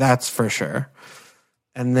mean, that's for sure.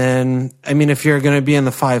 And then I mean, if you're going to be in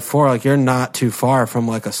the 5'4", you're not too far from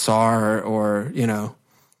a Sarr or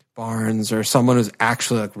Barnes or someone who's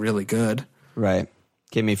actually really good. Right.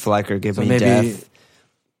 Give me Fleck or give me Death.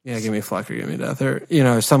 Yeah, give me Fleck or give me Death,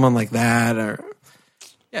 or someone like that, or.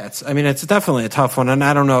 Yeah, it's definitely a tough one, and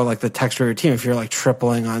I don't know the texture of your team if you're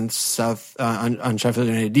tripling on on Sheffield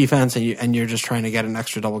United defense and you're just trying to get an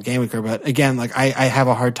extra double game weeker. But again, I have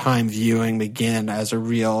a hard time viewing McGinn as a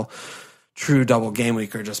real true double game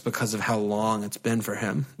weeker just because of how long it's been for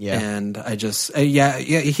him. Yeah, and I just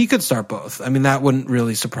he could start both. I mean, that wouldn't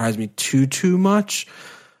really surprise me too much.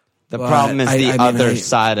 The problem is the other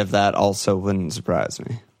side of that also wouldn't surprise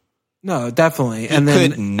me. No, definitely. And then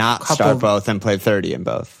could not start both and play 30 in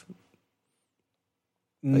both.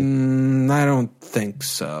 I don't think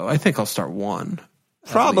so. I think I'll start one.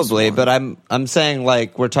 Probably, but I'm saying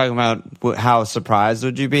we're talking about how surprised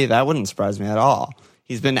would you be? That wouldn't surprise me at all.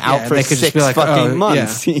 He's been out for 6 fucking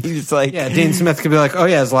months. Yeah. He's Dean Smith could be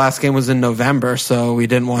his last game was in November, so we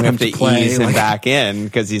didn't want him to play. Ease him back in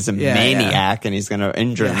because he's a maniac and he's going to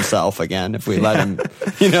injure himself again if we let him.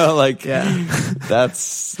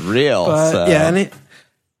 That's real. But, and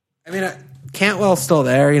Cantwell's still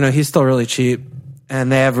there. He's still really cheap,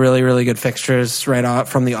 and they have really, really good fixtures right off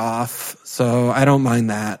from the off. So I don't mind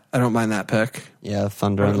that. I don't mind that pick. Yeah,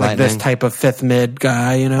 Thunder and Lightning. This type of fifth mid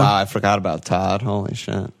guy, Wow, I forgot about Todd. Holy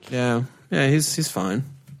shit. Yeah, he's fine.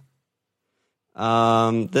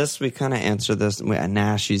 This we kind of answered this.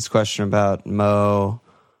 Nashy's question about Mo.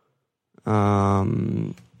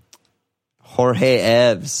 Jorge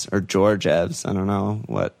Evs or George Evs. I don't know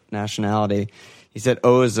what nationality. He said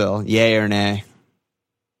Ozil, yay or nay?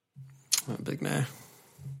 Big nay.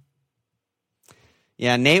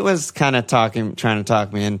 Yeah, Nate was kind of trying to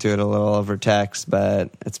talk me into it a little over text, but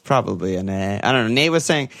it's probably a nay. I don't know. Nate was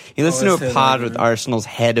saying he listened to a pod with Arsenal's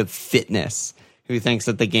head of fitness, who thinks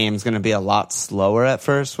that the game's going to be a lot slower at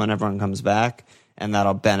first when everyone comes back, and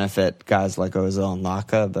that'll benefit guys like Ozil and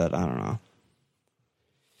Laka, but I don't know.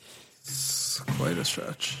 It's quite a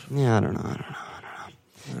stretch. Yeah, I don't know.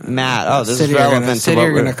 Matt, this is relevant to City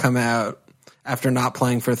are going to come out after not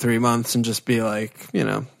playing for 3 months and just be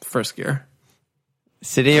first gear.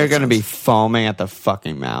 City are going to be foaming at the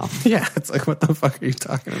fucking mouth. Yeah, it's what the fuck are you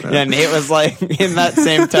talking about? Yeah, Nate was in that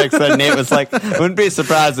same text that Nate was I wouldn't be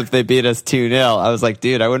surprised if they beat us 2-0. I was like,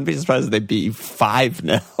 dude, I wouldn't be surprised if they beat you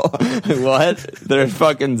 5-0. What? They're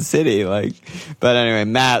fucking City. But anyway,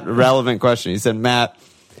 Matt, relevant question. He said, Matt,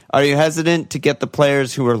 are you hesitant to get the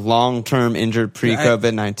players who were long-term injured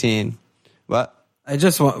pre-COVID-19? What? I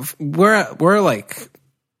just want we're like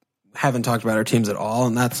haven't talked about our teams at all,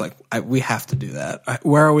 and that's like we have to do that.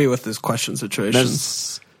 Where are we with this question situation?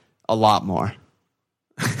 There's a lot more.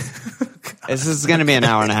 This is going to be an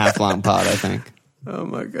hour and a half long pod, I think. Oh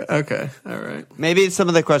my god. Okay. All right. Maybe some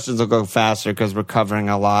of the questions will go faster because we're covering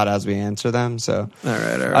a lot as we answer them. So, all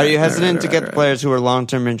right. Are you hesitant to get players who are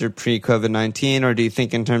long-term injured pre-COVID-19, or do you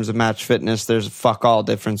think in terms of match fitness, there's a fuck all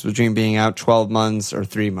difference between being out 12 months or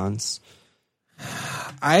 3 months?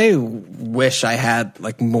 I wish I had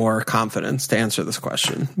like more confidence to answer this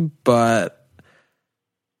question, but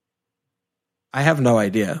I have no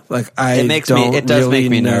idea. Like it does make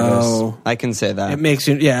me nervous. I can say that. It makes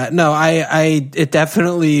you, yeah. No, it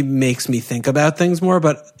definitely makes me think about things more.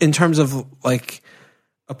 But in terms of like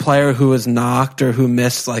a player who was knocked or who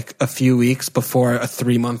missed like a few weeks before a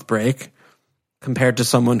 3-month break, compared to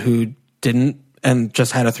someone who didn't and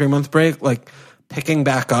just had a 3-month break, like picking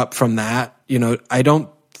back up from that, I don't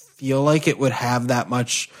feel like it would have that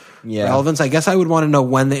much relevance. I guess I would want to know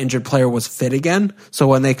when the injured player was fit again, so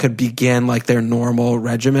when they could begin like their normal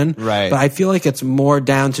regimen. Right. But I feel like it's more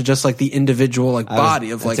down to just like the individual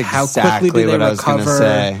body of like how quickly do they recover.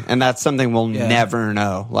 Say. And that's something we'll never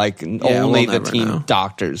know. Like only the team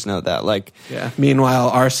doctors know that. Like Meanwhile,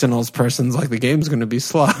 Arsenal's person's like the game's going to be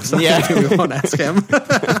slow. So we won't ask him.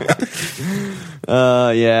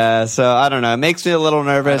 So I don't know. It makes me a little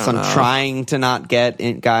nervous. I'm trying to not get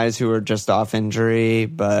guys who are just off injury,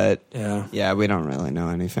 but we don't really know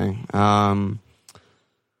anything.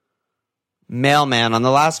 Mailman, on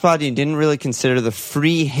the last pod, you didn't really consider the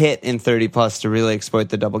free hit in 30 plus to really exploit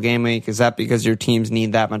the double game week. Is that because your teams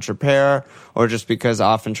need that much repair, or just because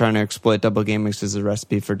often trying to exploit double game weeks is a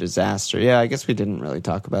recipe for disaster? Yeah, I guess we didn't really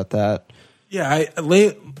talk about that. Yeah,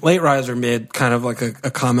 late riser made kind of like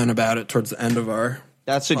a comment about it towards the end of our.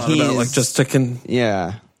 That's what he's like just to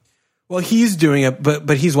yeah. Well, he's doing it,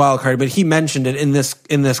 but he's wildcard. But he mentioned it in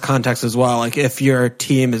this context as well. Like if your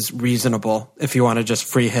team is reasonable, if you want to just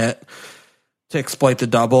free hit to exploit the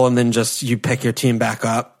double, and then just you pick your team back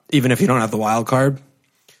up, even if you don't have the wild card.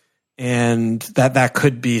 And that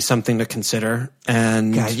could be something to consider.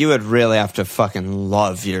 And God, you would really have to fucking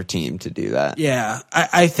love your team to do that. Yeah,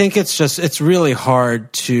 I think it's really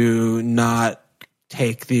hard to not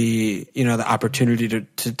take the opportunity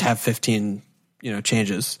to have 15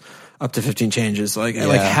 changes, up to 15 changes. Like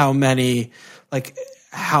how many, like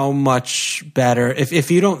how much better if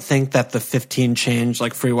you don't think that the 15 change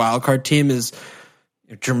like free wildcard team is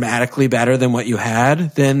dramatically better than what you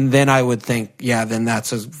had, then I would think, then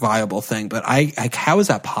that's a viable thing. But how is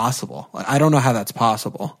that possible? I don't know how that's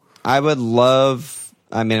possible.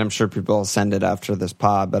 I'm sure people will send it after this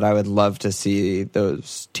pod, but I would love to see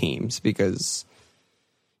those teams because,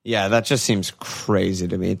 that just seems crazy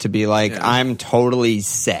to me to be like, I'm totally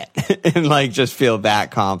set and like just feel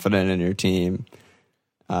that confident in your team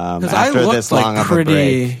after this long of a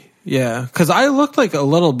break. Yeah, because I looked like a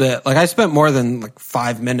little bit, like I spent more than like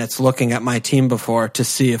 5 minutes looking at my team before to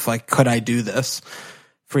see if like, could I do this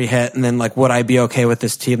free hit? And then like, would I be okay with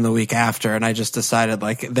this team the week after? And I just decided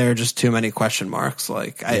like, there are just too many question marks.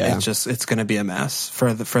 Like it's going to be a mess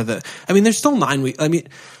for the, there's still 9 weeks.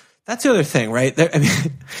 That's the other thing, right?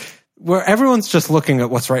 Where everyone's just looking at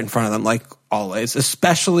what's right in front of them, like always,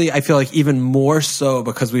 especially I feel like even more so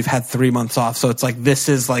because we've had 3 months off. So it's like, this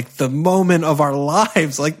is like the moment of our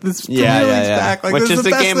lives. Like this Premier League's back. Like, which this is the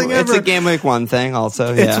best game, thing ever. It's a game week 1 thing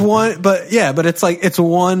also. It's but it's like, it's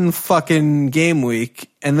one fucking game week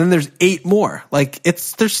and then there's 8 more. Like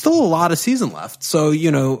there's still a lot of season left. So,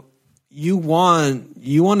 you want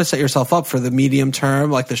to set yourself up for the medium term,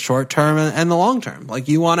 like the short term and the long term. Like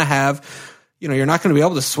you want to have, you're not going to be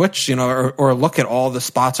able to switch, or look at all the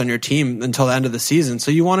spots on your team until the end of the season.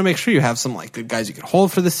 So you want to make sure you have some like good guys you can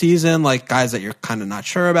hold for the season, like guys that you're kind of not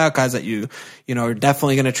sure about, guys that you are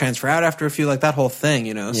definitely going to transfer out after a few, like that whole thing,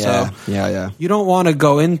 So you don't want to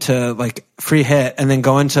go into like free hit and then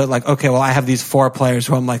go into like, okay, well, I have these 4 players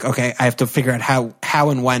who I'm like, okay, I have to figure out how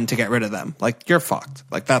and when to get rid of them. Like you're fucked.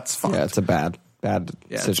 Like that's fucked. Yeah, it's a bad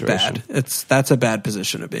situation. It's bad. That's a bad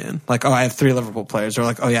position to be in. Like, I have 3 Liverpool players, or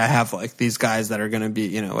like, I have like these guys that are going to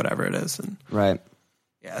be, whatever it is. And right.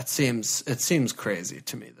 Yeah, it seems crazy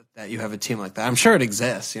to me that you have a team like that. I'm sure it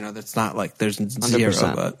exists. That's not like there's 0,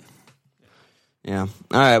 100%. But yeah.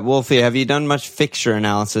 All right, Wolfie, have you done much fixture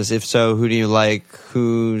analysis? If so, who do you like?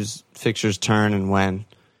 Whose fixtures turn and when?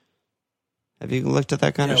 Have you looked at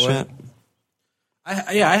that kind of shit? I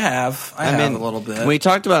have. I have a little bit. We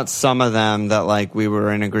talked about some of them that like we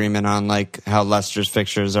were in agreement on, like how Leicester's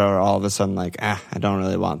fixtures are all of a sudden like, I don't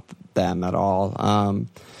really want them at all.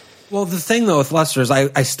 Well, the thing though with Leicester is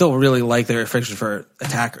I still really like their fixtures for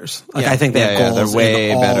attackers. Like I think they have goals. They're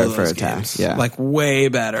way in all better of for those attacks. games. Yeah, like way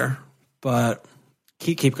better. But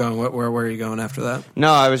keep going. Where are you going after that?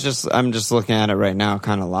 No, I'm just looking at it right now,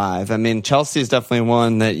 kind of live. I mean, Chelsea is definitely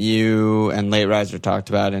one that you and Late Riser talked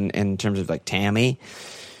about in terms of like Tammy.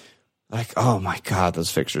 Like, oh my God,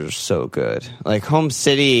 those fixtures are so good. Like home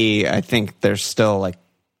City, I think there's still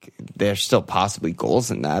possibly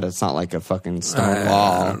goals in that. It's not like a fucking stone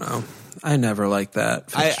wall. I don't know. I never liked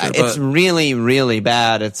that fixture, it's really, really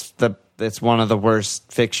bad. It's one of the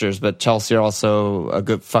worst fixtures, but Chelsea are also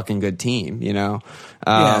a fucking good team, you know?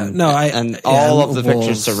 All of the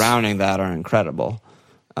fixtures surrounding that are incredible.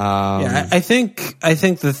 I think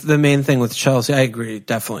the main thing with Chelsea, I agree,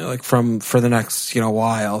 definitely. Like for the next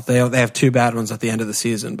while, they have two bad ones at the end of the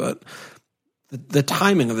season, but the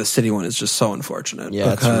timing of the City one is just so unfortunate.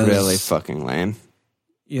 Yeah, because, it's really fucking lame.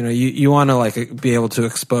 You want to like be able to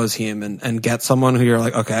expose him and get someone who you're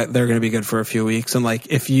like, okay, they're going to be good for a few weeks, and like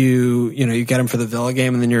if you get him for the Villa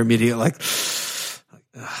game, and then you're immediately like.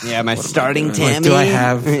 Yeah, my starting Tammy. Like, do I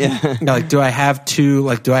have do I have two?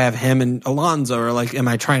 Like, do I have him and Alonso, or like, am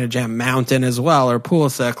I trying to jam Mount in as well, or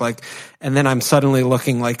Pulisic? Like, and then I'm suddenly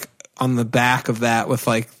looking like on the back of that with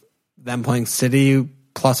like them playing City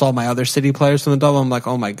plus all my other City players from the double. I'm like,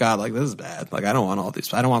 oh my God, like this is bad. Like I don't want all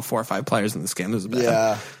these. I don't want 4 or 5 players in this game. This is bad.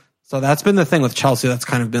 Yeah. So that's been the thing with Chelsea. That's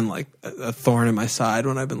kind of been like a thorn in my side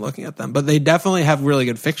when I've been looking at them. But they definitely have really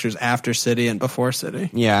good fixtures after City and before City.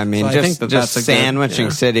 Yeah, I mean, so just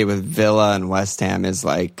sandwiching City with Villa and West Ham is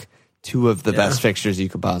like two of the best fixtures you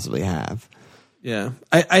could possibly have. Yeah.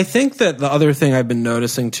 I think that the other thing I've been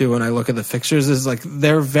noticing too when I look at the fixtures is like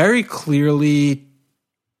they're very clearly...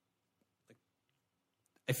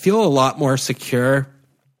 I feel a lot more secure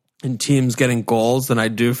in teams getting goals than I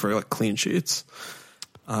do for like clean sheets.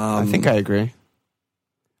 I think I agree.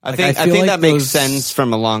 I think like that makes sense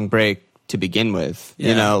from a long break to begin with.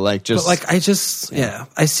 Yeah. But like I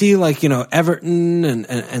see like Everton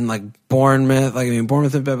and like Bournemouth. Like I mean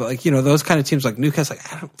Bournemouth, but like those kind of teams like Newcastle.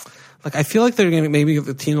 Like I feel like they're going to maybe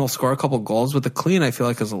the team will score a couple goals, but the clean I feel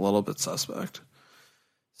like is a little bit suspect.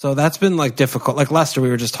 So that's been like difficult. Like Leicester, we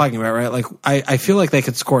were just talking about, right? Like I feel like they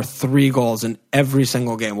could score 3 goals in every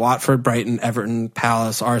single game. Watford, Brighton, Everton,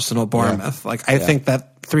 Palace, Arsenal, Bournemouth. Yeah. Like I think that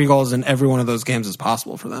 3 goals in every one of those games is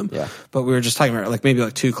possible for them. Yeah. But we were just talking about like maybe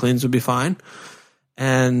like 2 cleans would be fine.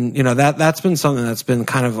 And that's been something that's been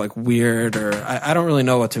kind of like weird, or I don't really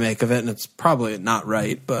know what to make of it, and it's probably not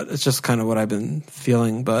right, but it's just kind of what I've been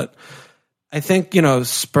feeling. But I think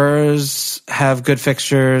Spurs have good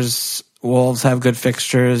fixtures. Wolves have good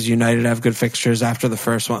fixtures. United have good fixtures after the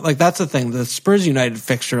first one. Like that's the thing. The Spurs United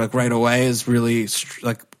fixture like right away is really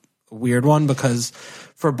like a weird one because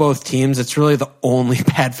for both teams, it's really the only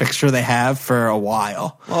bad fixture they have for a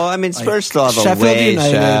while. Well, I mean, Spurs still have away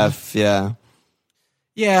Chef, yeah.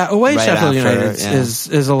 Yeah, away right Sheffield United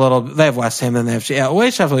is a little. They have West Ham and they have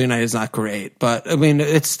away Sheffield United is not great, but I mean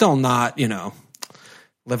it's still not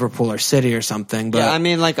Liverpool or City or something. But yeah, I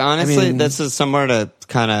mean like honestly, this is somewhere to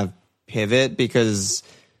kind of pivot because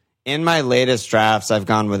in my latest drafts I've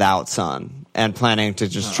gone without Son and planning to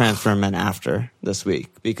just transfer him in after this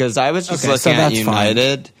week because I was just looking at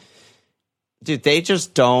United. Fine. Dude, they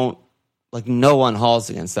just don't like no one hauls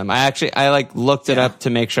against them. I like looked it up to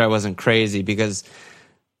make sure I wasn't crazy because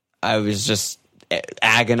I was just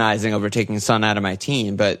agonizing over taking Son out of my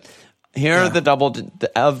team, but here are the double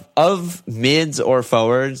of mids or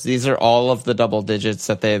forwards. These are all of the double digits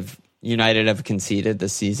that United have conceded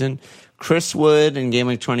this season. Chris Wood in game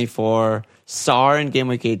week 24, Sarr in game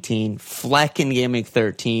week 18, Fleck in game week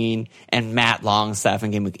 13, and Matt Longstaff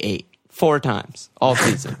in game week 8. 4 times all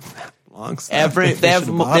season.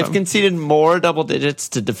 They've conceded more double digits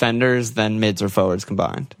to defenders than mids or forwards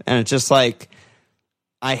combined. And it's just like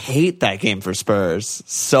I hate that game for Spurs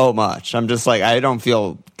so much. I'm just like I don't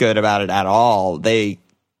feel good about it at all. The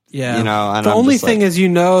only thing is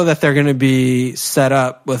that they're going to be set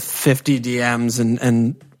up with 50 DMs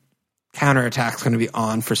and counterattack's going to be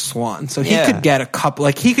on for Swan. So he could get a couple,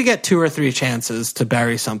 like he could get 2 or 3 chances to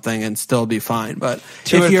bury something and still be fine. But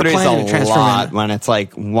 2 or 3 is a lot when it's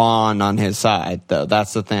like Juan on his side, though.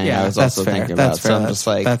 That's the thing I was also thinking about. So I'm just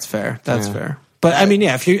like, that's fair. That's fair. But I mean,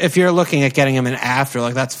 if you're looking at getting him in after,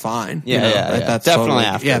 like that's fine. That's definitely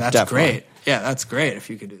after. Yeah, that's great. Yeah, that's great if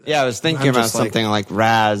you could do that. Yeah, I was thinking about something like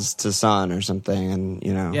Raz to Son or something, and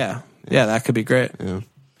Yeah, that could be great. Yeah.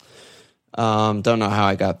 Don't know how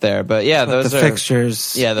I got there, but those are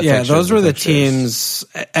fixtures. Yeah, those were the teams,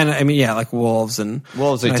 and I mean, like Wolves and we I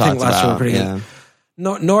talked think Leicester about. were pretty good.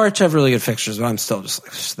 Norwich have really good fixtures, but I'm still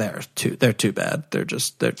just like they're too bad. They're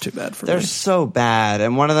too bad for me. They're so bad,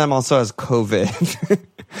 and one of them also has COVID.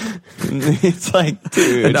 It's like,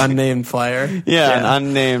 dude, an unnamed player. Yeah, an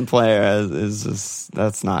unnamed player is just,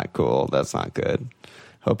 that's not cool. That's not good.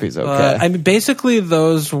 Hope he's okay. I mean, basically,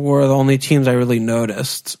 those were the only teams I really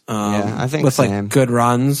noticed. I think with same. like good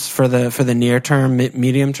runs for the near term,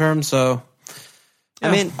 medium term. So, yeah.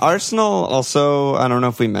 I mean, Arsenal also. I don't know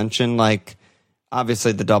if we mentioned, like,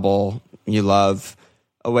 obviously the double you love,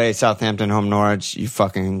 away Southampton, home Norwich you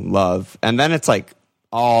fucking love, and then it's like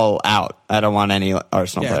all out. I don't want any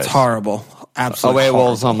Arsenal players. It's horrible. Absolutely away horrible.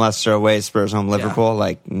 Wolves, home Leicester, away Spurs, home Liverpool.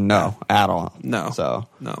 Like at all. No. So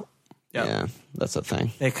no. Yep. Yeah, that's a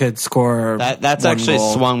thing. They could score. That's actually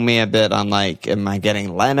goal. Swung me a bit on, like, am I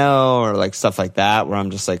getting Leno or like stuff like that, where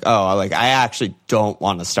I'm just like, oh, like I actually don't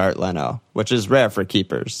want to start Leno, which is rare for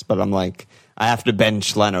keepers, but I'm like, I have to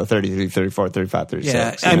bench Leno 33, 34, 35, 36.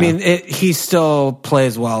 Yeah, I mean, he still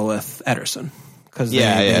plays well with Ederson.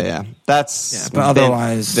 Yeah. That's but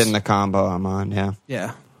otherwise been the combo I'm on,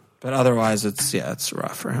 Yeah. But otherwise it's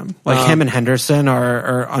rough for him. Like him and Henderson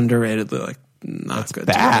are underratedly like not good.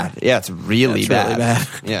 Bad. Yeah, it's really bad. Really bad.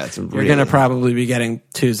 Yeah, it's really You're going to probably be getting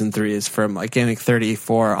 2s and 3s from like game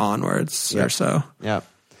 34 onwards or so. Yep.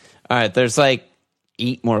 All right, there's like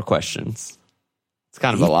 8 more questions. It's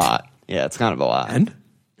kind of a lot. Yeah, it's kind of a lot. And?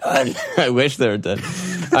 I wish there were 10.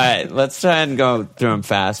 All right, let's try and go through them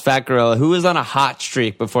fast. Fat Gorilla, who was on a hot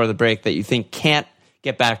streak before the break that you think can't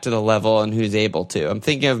get back to the level and who's able to? I'm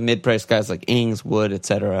thinking of mid-price guys like Ings, Wood,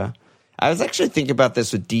 etc. I was actually thinking about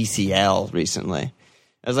this with DCL recently.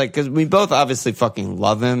 I was like, because we both obviously fucking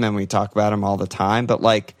love him and we talk about him all the time, but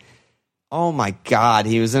like, oh my God,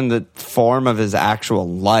 he was in the form of his actual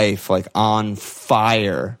life, like on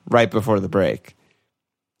fire right before the break.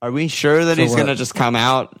 Are we sure that he's going to just come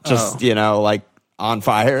out like on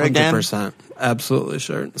fire again? 100%. Absolutely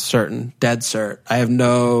certain. Dead cert. I have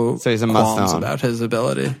no qualms about his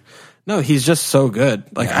ability. No, he's just so good.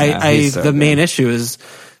 Like the main issue is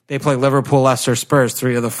they play Liverpool, Leicester, Spurs.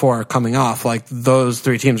 3 of the 4 are coming off. Like those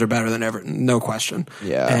 3 teams are better than Everton, no question.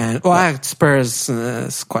 Yeah. And Spurs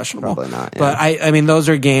is questionable. Probably not. Yeah. But I mean, those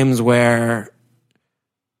are games where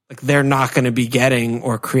like they're not going to be getting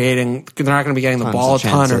or creating. They're not going to be getting the ball a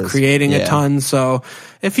ton or creating a ton. So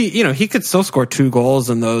if he could still score 2 goals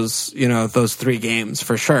in those 3 games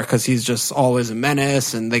for sure, because he's just always a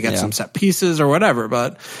menace and they get some set pieces or whatever.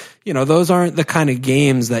 But those aren't the kind of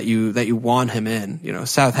games that you want him in.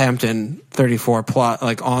 Southampton 34 plot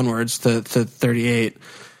like onwards to 38.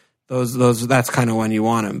 Those that's kind of when you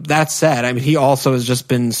want him. That said, I mean, he also has just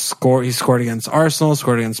been he scored against Arsenal,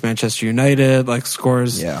 scored against Manchester United, like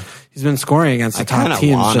scores. Yeah. He's been scoring against the top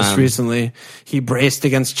teams just recently. He braced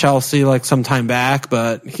against Chelsea like some time back,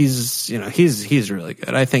 but he's really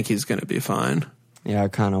good. I think he's going to be fine. Yeah, I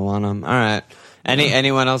kind of want him. All right.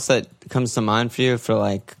 Anyone else that comes to mind for you for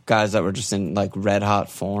like guys that were just in like red hot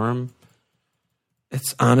form?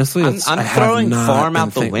 It's honestly, I'm throwing form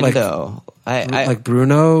out the window. Like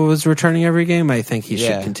Bruno was returning every game. I think he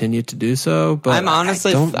should continue to do so. But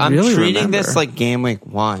I'm treating this like game week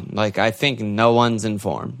 1. Like I think no one's in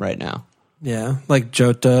form right now. Yeah, like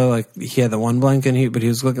Jota, like he had the one blank and he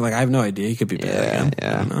was looking like I have no idea. He could be bad again.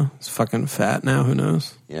 Yeah. I don't know. He's fucking fat now. Who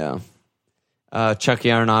knows? Yeah. Chucky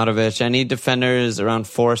Arnautovic. Any defenders around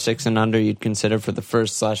 4, 6 and under you'd consider for the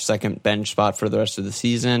first/second bench spot for the rest of the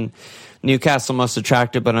season? Newcastle most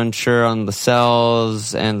attractive but unsure on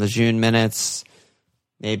Lascelles and Lejeune minutes.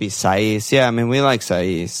 Maybe Saiss. Yeah, I mean, we like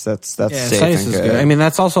Saiss. That's safe Saiss and is good. I mean,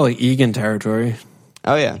 that's also like Egan territory.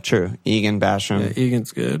 Oh, yeah, true. Egan, Basham. Yeah,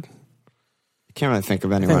 Egan's good. I can't really think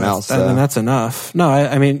of anyone else. And that's enough. No,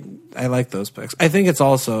 I mean, I like those picks. I think it's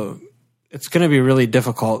going to be really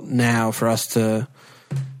difficult now for us to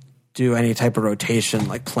do any type of rotation,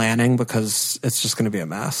 like planning, because it's just going to be a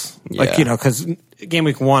mess. Yeah. Like, because game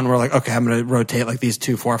week 1, we're like, okay, I'm going to rotate like these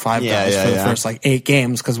 2, 4, 5 guys for the first like 8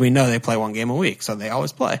 games because we know they play 1 game a week, so they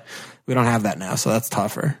always play. We don't have that now, so that's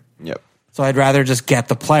tougher. Yep. So I'd rather just get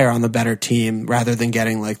the player on the better team rather than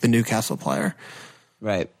getting like the Newcastle player.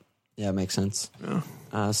 Right. Yeah, makes sense.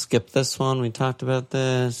 Yeah. Skip this one. We talked about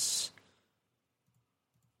this.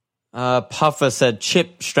 Puffa said,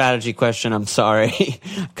 chip strategy question. I'm sorry.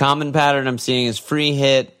 Common pattern I'm seeing is free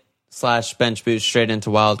hit / bench boost straight into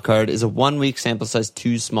wild card. Is a 1 week sample size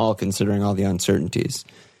too small considering all the uncertainties?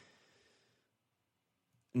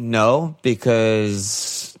 No,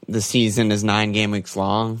 because the season is 9 game weeks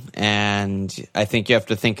long, and I think you have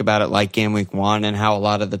to think about it like game week 1 and how a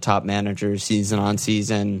lot of the top managers season on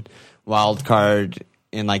season wild card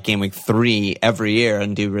in like game week 3 every year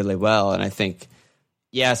and do really well. And I think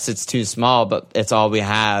yes, it's too small, but it's all we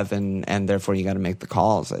have, and therefore you got to make the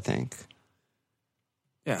calls, I think.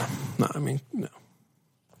 Yeah. No, I mean, no.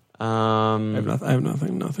 I have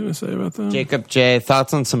nothing to say about that. Jacob J,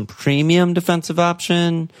 thoughts on some premium defensive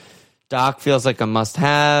option? Doc feels like a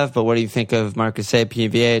must-have, but what do you think of Marcus A,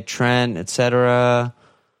 PVA, Trent, etc.?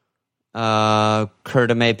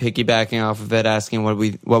 Kurt May piggybacking off of it, asking what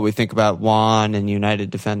we think about Juan and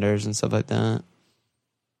United defenders and stuff like that.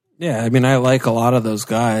 Yeah, I mean, I like a lot of those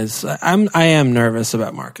guys. I am nervous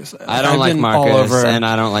about Marcus. I don't like Marcus, and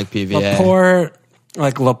I don't like PVA.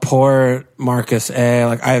 Laporte, Marcus A.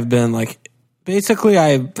 Like, I've been like, basically,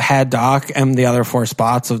 I've had Doc and the other 4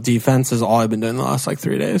 spots of defense is all I've been doing the last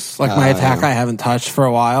 3 days. Like, my attack I haven't touched for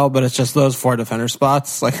a while, but it's just those 4 defender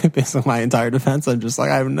spots. Like, basically my entire defense, I'm just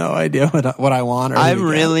like, I have no idea what I want. I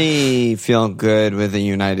really feel good with a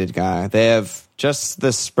United guy. They have just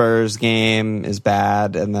the Spurs game is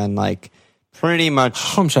bad, and then like pretty much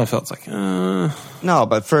home Sheffield's like, no,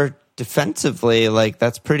 but for defensively, like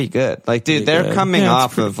that's pretty good. Like, dude, they're coming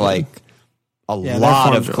off of like a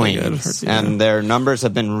lot of cleans, and their numbers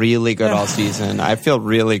have been really good all season. I feel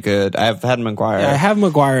really good. I've had Maguire. Yeah, I have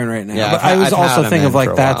Maguire in right now, but I was also thinking of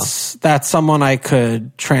like that's someone I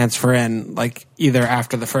could transfer in like either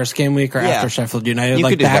after the first game week or after Sheffield United.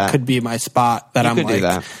 Like that could be my spot that I'm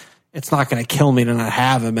like, it's not going to kill me to not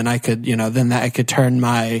have him, and I could, then that I could turn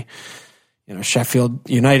my Sheffield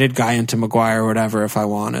United guy into Maguire or whatever if I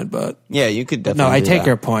wanted. But yeah, you could definitely. No, I take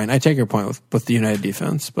your point. I take your point with the United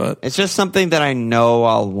defense, but it's just something that I know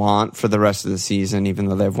I'll want for the rest of the season, even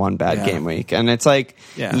though they've one bad game week. And it's like,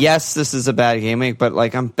 yes, this is a bad game week, but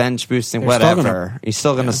like I'm bench boosting, whatever. He's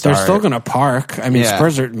still going to start. They're still going to park. I mean,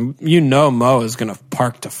 Spurs are. Mo is going to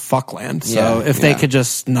park to fuckland. So if they could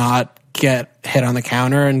just not get hit on the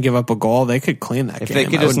counter and give up a goal, they could clean that game. If they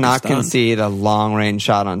could just not concede a long range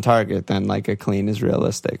shot on target, then like a clean is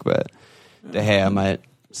realistic. But De Gea might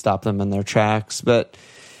stop them in their tracks. But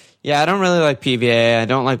yeah, I don't really like PVA. I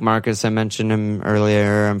don't like Marcus. I mentioned him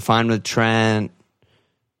earlier. I'm fine with Trent.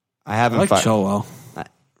 I like Chilwell.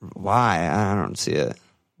 Why? I don't see it.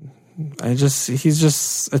 He's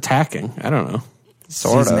just attacking. I don't know.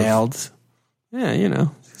 He's nailed. Yeah,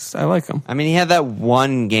 I like him. I mean, he had that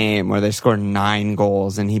one game where they scored 9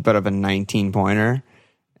 goals and he put up a 19-pointer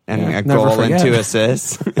and a goal and 2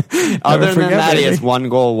 assists. Other than that, he has 1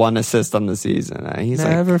 goal, 1 assist on the season. He's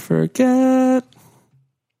never forget.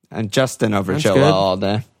 And Justin over Chilwell all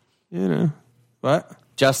day. What?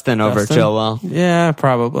 Justin over Chilwell. Yeah,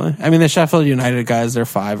 probably. I mean, the Sheffield United guys, they're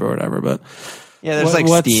 5 or whatever, but yeah, there's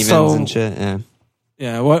Stevens and shit. Yeah.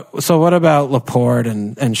 Yeah. What about Laporte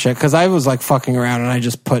and shit? Because I was like fucking around and I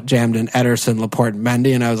just jammed in Ederson, Laporte, and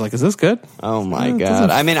Mendy, and I was like, "Is this good?" Oh my god!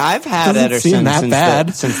 I mean, I've had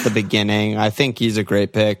Ederson since the beginning. I think he's a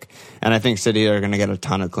great pick, and I think City are going to get a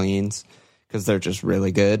ton of cleans because they're just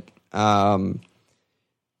really good. So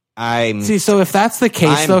if that's the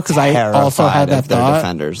case, though, because I also had that thought.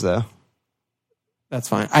 Defenders, though. That's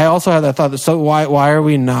fine. I also had that thought. So why are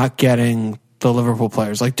we not getting the Liverpool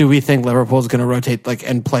players? Like, do we think Liverpool is going to rotate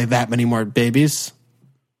and play that many more babies?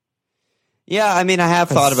 Yeah, I mean, I have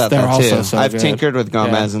thought about that too. I've tinkered with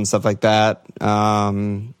Gomez and stuff like that,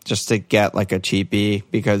 just to get like a cheapie,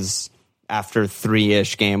 because after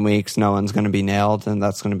 3-ish game weeks, no one's going to be nailed, and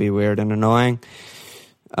that's going to be weird and annoying.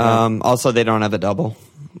 Also, they don't have a double,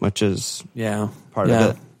 which is part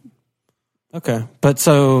of it. Okay, but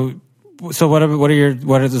so what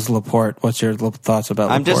is Laporte? What's your thoughts about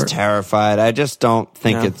Laporte? I'm just terrified. I just don't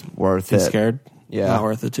think it's worth it. Scared? Yeah. Not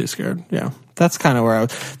worth it, too scared. Yeah. That's kind of where I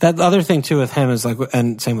was. That other thing too with him is like,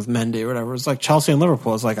 and same with Mendy or whatever, it's like Chelsea and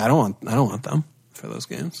Liverpool is like, I don't want them for those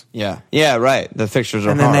games. Yeah. Yeah, right. The fixtures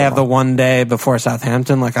are and then horrible. They have the one day before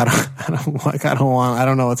Southampton, like I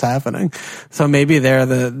don't know what's happening. So maybe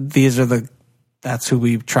that's who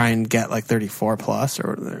we try and get, like 34 plus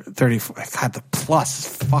or 34. God, the plus is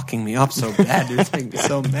fucking me up so bad, dude. It's making me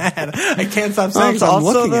so mad. I can't stop saying it. I'm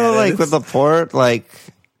looking at it. Like with Laporte,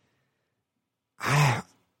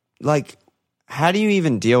 how do you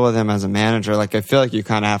even deal with him as a manager? Like, I feel like you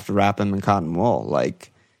kind of have to wrap him in cotton wool.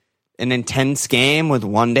 Like, an intense game with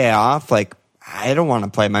one day off, like, I don't want to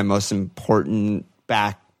play my most important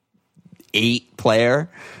back 8 player.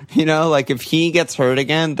 Like if he gets hurt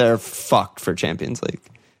again, they're fucked for Champions League.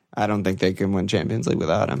 I don't think they can win Champions League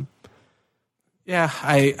without him. Yeah,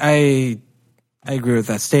 I agree with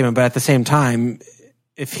that statement, but at the same time,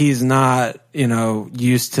 if he's not,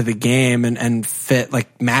 used to the game and fit,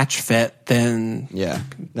 like match fit, then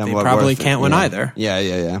they probably can't win either.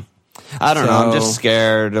 Yeah. I don't know. I'm just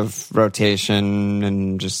scared of rotation,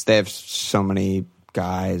 and just they have so many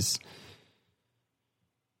guys.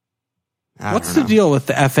 What's the deal with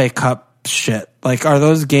the FA Cup shit? Like, are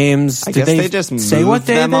those games? I guess they just say what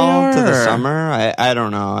day them all to the summer. I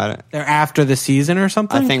don't know. They're after the season or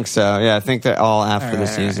something. I think so. Yeah, I think they're all after the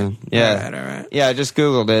season. Right. Yeah, all right. Yeah, I just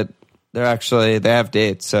googled it. They have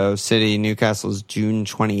dates. So City Newcastle's June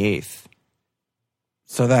 28th.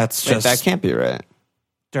 So that's just that can't be right.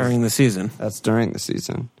 During the season. That's during the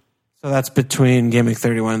season. So that's between Game Week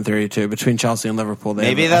 31 and 32, between Chelsea and Liverpool.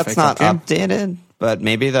 Maybe that's not updated, but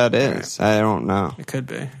maybe that is. Right. I don't know. It could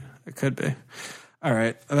be. All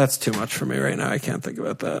right. That's too much for me right now. I can't think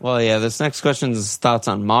about that. Well, yeah, this next question is thoughts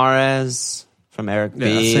on Mahrez from Eric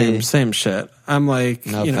B. Yeah, same shit. I'm like,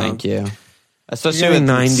 no, thank you. Especially with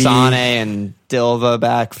 90, Sane and Dilva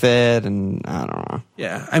back fit, and I don't know.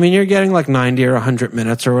 Yeah. I mean, you're getting like 90 or 100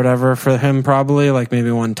 minutes or whatever for him, probably, like maybe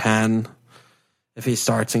 110 if he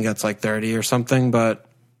starts and gets like 30 or something. But,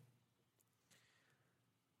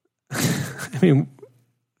 I mean,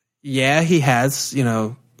 yeah, he has,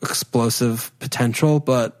 explosive potential,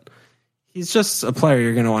 but he's just a player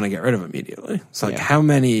you're going to want to get rid of immediately. It's like, how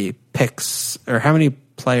many picks or how many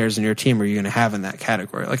players in your team are you going to have in that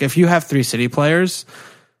category? Like, if you have 3 City players,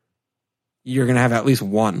 you're going to have at least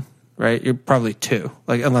one, right? You're probably 2,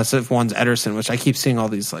 like, unless if one's Ederson, which I keep seeing all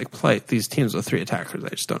these these teams with 3 attackers. I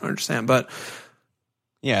just don't understand. But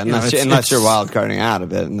yeah, unless you're wildcarding out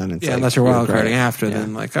of it, and then it's unless you're wildcarding after,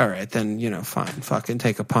 then like, all right, then fine, fucking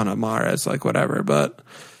take a punt of Mahrez, like whatever. But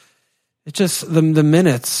it just the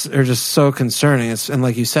minutes are just so concerning. And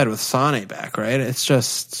like you said, with Sane back, right? It's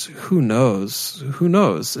just who knows?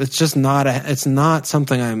 It's just it's not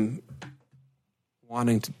something I'm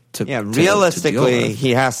wanting to. Yeah, realistically,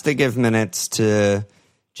 he has to give minutes to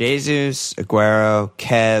Jesus, Aguero,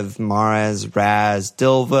 Kev, Mahrez, Raz,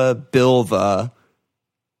 Dilva, Bilva,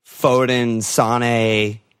 Foden,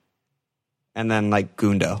 Sane, and then like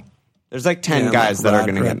Gundo. There's like 10 guys that are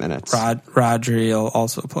going to get minutes. Rodri will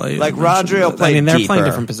also play. Like Rodri will play. I mean, they're deeper, playing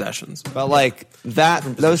different possessions, but like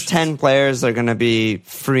those 10 players are going to be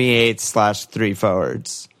free 8/3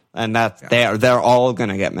 forwards, and they're all going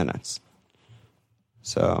to get minutes.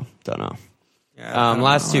 So don't know. Yeah,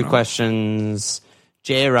 last 2 questions.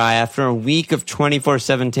 Jay Rye, after a week of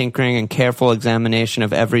 24/7 tinkering and careful examination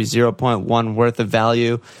of every 0.1 worth of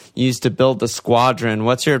value used to build the squadron,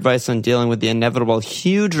 what's your advice on dealing with the inevitable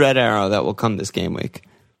huge red arrow that will come this game week?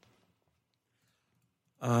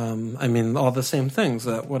 I mean, all the same things.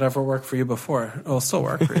 That whatever worked for you before, it will still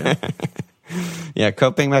work for you. Yeah,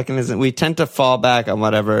 coping mechanism. We tend to fall back on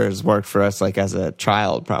whatever has worked for us, like as a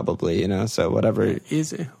child, probably. So whatever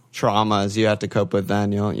easy traumas you have to cope with,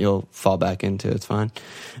 then you'll fall back into. It's fine.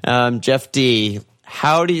 Jeff D,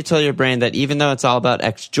 how do you tell your brain that even though it's all about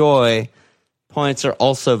X joy, points are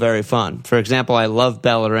also very fun? For example, I love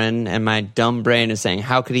Bellerin, and my dumb brain is saying,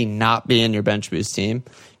 how could he not be in your bench boost team?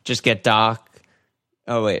 Just get Doc.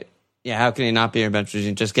 Oh wait, yeah. How can he not be in your bench boost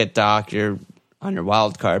team? Just get Doc. You're on your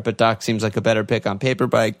wild card, but Doc seems like a better pick on paper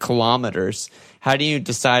by kilometers. How do you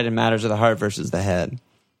decide in matters of the heart versus the head?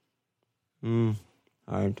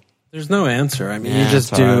 Hard. There's no answer. I mean, you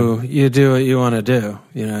just do what you want to do.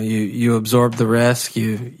 You absorb the risk.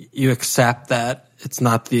 You accept that it's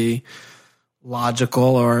not the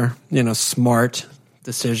logical or smart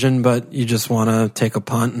decision, but you just want to take a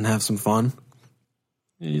punt and have some fun.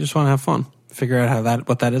 You just want to have fun. Figure out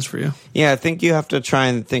what that is for you. Yeah, I think you have to try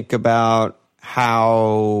and think about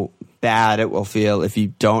how bad it will feel if you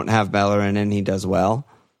don't have Bellerin and he does well.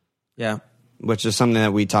 Yeah. Which is something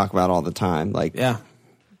that we talk about all the time. Like, yeah.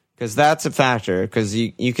 Because that's a factor. Because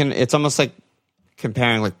you can, it's almost like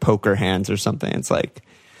comparing like poker hands or something. It's like,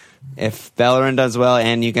 if Bellerin does well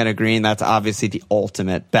and you get a green, that's obviously the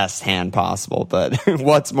ultimate best hand possible. But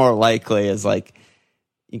what's more likely is like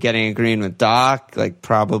you getting a green with Doc, like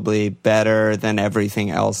probably better than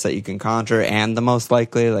everything else that you can conjure, and the most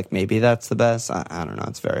likely, like maybe that's the best. I don't know.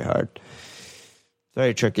 It's very hard.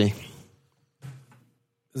 Very tricky.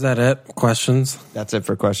 Is that it? Questions? That's it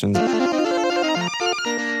for questions.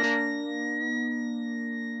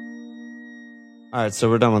 All right, so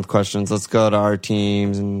we're done with questions. Let's go to our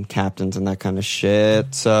teams and captains and that kind of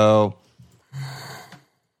shit. So,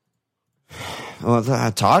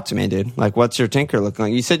 talk to me, dude. Like, what's your tinker looking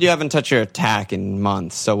like? You said you haven't touched your attack in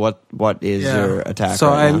months. So what is your attack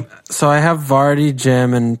right now? So I have Vardy,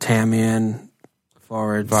 Jim, and Tammy in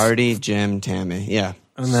forwards. Vardy, Jim, Tammy. Yeah.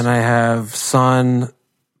 And then I have Son,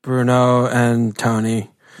 Bruno, and Tony.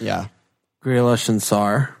 Yeah. Grealish and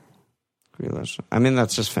Sarr. I mean,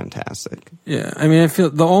 that's just fantastic. Yeah, I mean, I feel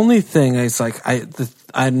the only thing is like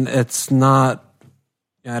it's not.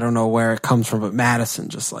 I don't know where it comes from, but Madison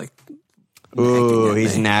just like Ooh,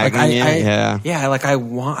 he's nagging you? Yeah, like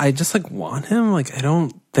I just like want him. Like, I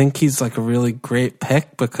don't think he's like a really great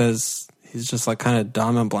pick because he's just like kind of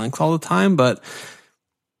dumb and blanks all the time, but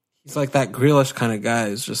he's like that Grealish kind of guy.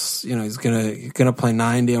 He's just, he's gonna play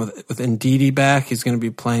 90 with Ndidi back. He's gonna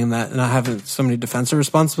be playing that and not having so many defensive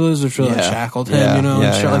responsibilities, which really shackled him,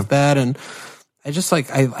 and shit like that. And I just like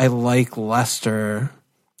I like Leicester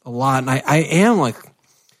a lot, and I am like,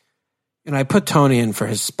 I put Tony in for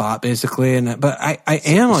his spot basically, but I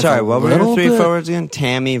am like, sorry, what were the three forwards again?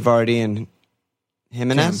 Tammy, Vardy, and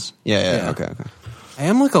Jimenez. Yeah. Okay. I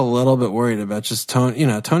am like a little bit worried about just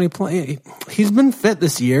Tony. Tony playing. He's been fit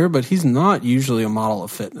this year, but he's not usually a model of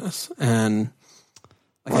fitness. And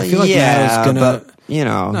I feel like Mato's gonna.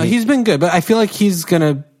 But, he's been good, but I feel like he's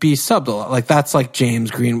gonna be subbed a lot. Like that's like James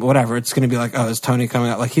Green, whatever. It's gonna be like, oh, is Tony coming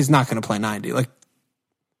out? Like he's not gonna play 90. Like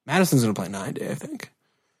Madison's gonna play 90, I think,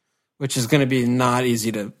 which is gonna be not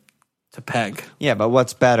easy to peg. Yeah, but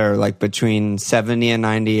what's better, like between 70 and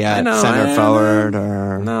 90 at center forward,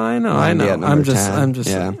 or I know. I'm just. I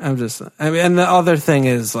mean, and the other thing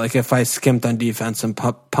is, like, if I skimped on defense and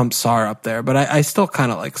pump Sarr up there, but I still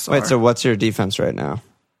kind of like Sarr. Wait, so what's your defense right now?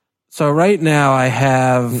 So right now I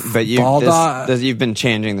have, but you've been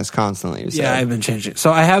changing this constantly. You said. Yeah, I've been changing.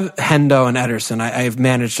 So I have Hendo and Ederson. I've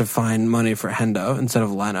managed to find money for Hendo instead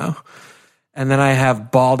of Leno. And then I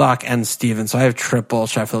have Baldock and Stevens. So I have triple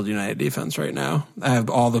Sheffield United defense right now. I have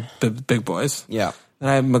all the big boys. Yeah. And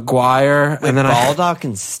I have Maguire. Wait, and then Baldock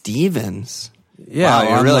and Stevens. Yeah.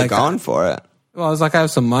 Wow, you're really going for it. Well, I was like, I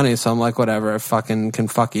have some money, so I'm like, whatever. I fucking can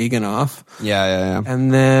fuck Egan off. Yeah.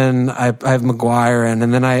 And then I have Maguire in.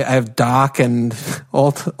 And then I have Doc and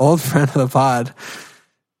old friend of the pod,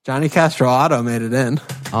 Johnny Castro-Otto made it in.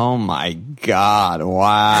 Oh, my God.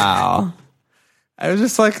 Wow. I was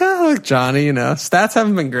just like, look, Johnny, stats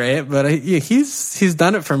haven't been great, but he's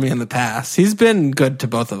done it for me in the past. He's been good to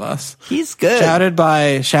both of us. He's good. Shouted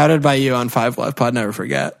by you on 5 Live Pod, never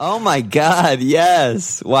forget. Oh my God,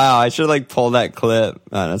 yes. Wow, I should pull that clip.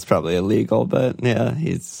 That's probably illegal, but yeah,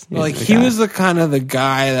 he's he was the kind of the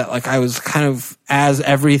guy that I was kind of, as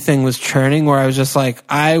everything was churning, where I was just like,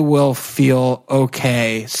 I will feel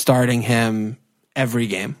okay starting him every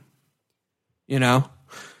game.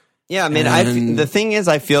 Yeah, I mean, the thing is,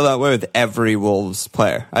 I feel that way with every Wolves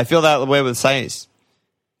player. I feel that way with Saiz.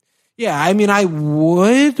 Yeah, I mean, I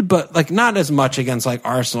would, but not as much against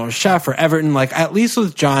Arsenal or Chef or Everton. At least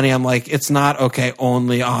with Johnny, I'm like, it's not okay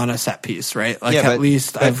only on a set piece, right? At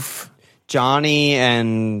least I've Johnny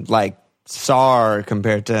and Sarr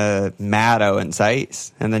compared to Matto and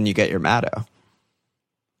Saiz, and then you get your Matto.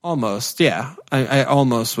 Almost, yeah. I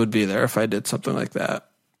almost would be there if I did something like that.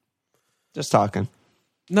 Just talking.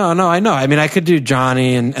 No, I know. I mean, I could do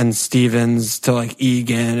Johnny and Stevens to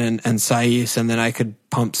Egan and Saiz, and then I could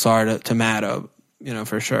pump Sarr to Matto,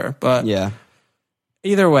 for sure. But yeah,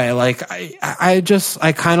 either way,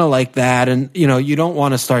 I kind of like that. And, you don't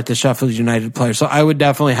want to start the Sheffield United player. So I would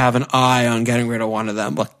definitely have an eye on getting rid of one of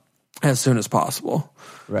them as soon as possible.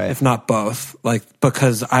 Right. If not both,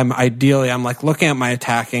 because I'm looking at my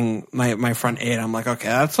attacking, my front eight, I'm like, okay,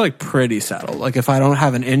 that's pretty settled. If I don't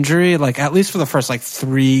have an injury, at least for the first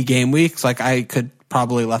 3 game weeks, I could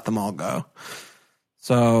probably let them all go.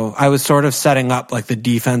 So I was sort of setting up the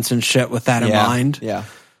defense and shit with that in mind. Yeah.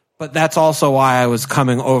 But that's also why I was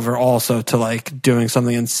coming over also to doing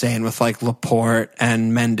something insane with Laporte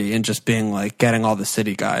and Mendy and just being getting all the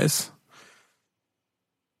City guys.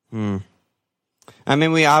 I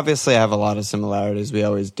mean, we obviously have a lot of similarities. We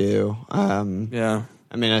always do. Yeah.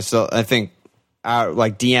 I mean, I think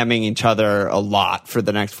DMing each other a lot for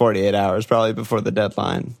the next 48 hours, probably before the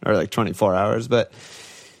deadline, or 24 hours. But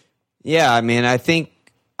yeah, I mean, I think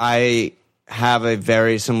I have a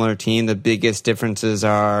very similar team. The biggest differences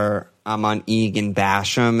are I'm on Egan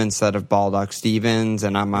Basham instead of Baldock Stevens,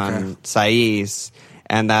 and I'm on Saiz.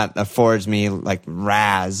 And that affords me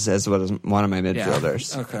Raz as one of my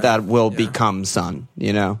midfielders that will become Son,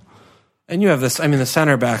 And you have this. I mean, the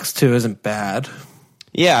center backs too isn't bad.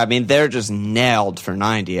 Yeah, I mean they're just nailed for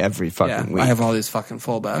 90 every fucking week. I have all these fucking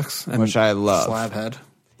fullbacks, which I love. Slabhead.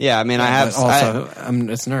 Yeah, I mean I have. Also,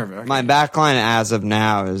 it's nerve-wracking. My backline as of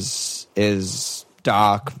now is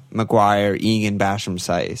Doc, Maguire, Egan, Basham,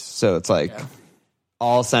 Saiz. So it's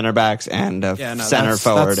all center backs and a center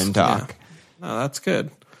forward and Doc. Yeah. No, that's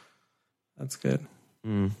good. That's good.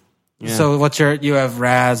 Yeah. So you have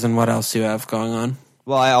Raz, and what else do you have going on?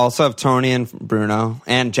 Well, I also have Tony and Bruno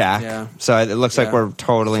and Jack. Yeah. So it looks like we're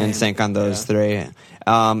totally in sync on those 3.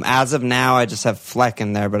 As of now, I just have Fleck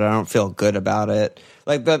in there, but I don't feel good about it.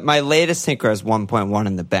 My latest tinker has 1.1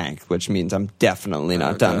 in the bank, which means I'm definitely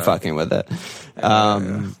not done fucking with it.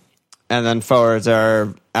 and then forwards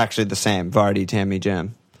are actually the same: Vardy, Tammy,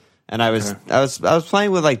 Jim. And I was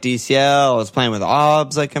playing with like DCL. I was playing with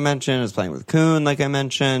Obbs, like I mentioned. I was playing with Kuhn, like I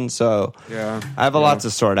mentioned. So I have a lot to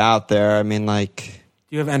sort out there. I mean, like,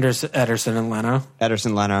 do you have Ederson and Leno?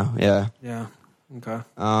 Ederson, Leno, yeah. Yeah. Okay.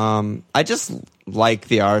 I just like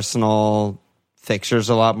the Arsenal fixtures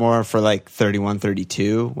a lot more for like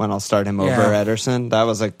 31-32 when I'll start him over Ederson. That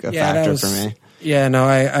was like a factor for me. Yeah, no,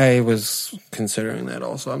 I was considering that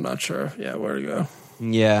also. I'm not sure. Yeah, where to go.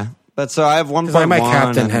 Yeah. But so I have 1.1. I might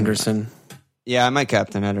captain Henderson. Yeah, I might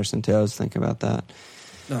captain Henderson too. I was thinking about that.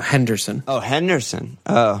 No, Henderson. Oh, Henderson.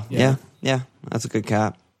 Oh, yeah. That's a good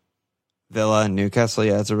cap. Villa and Newcastle.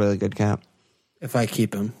 Yeah, that's a really good cap. If I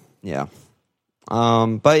keep him. Yeah.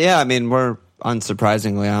 But yeah, I mean, we're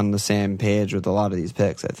unsurprisingly on the same page with a lot of these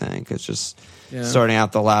picks. I think it's just sorting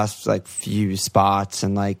out the last like few spots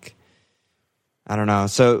and like I don't know.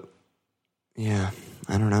 So yeah,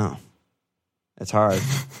 I don't know. It's hard.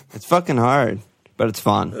 It's fucking hard, but it's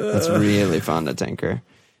fun. It's really fun to tinker.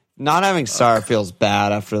 Not having Sarr feels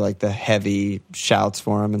bad after like the heavy shouts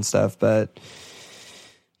for him and stuff, but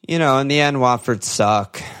you know, in the end, Watford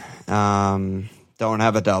suck. Don't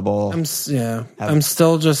have a double. I'm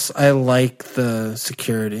still just. I like the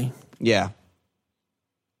security. Yeah.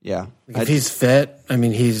 Like if he's fit, I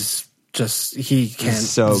mean, he can't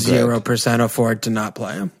 0% afford to not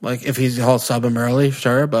play him. Like if he'll sub him early,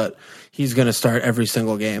 sure, but he's going to start every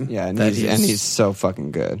single game. Yeah, and he's so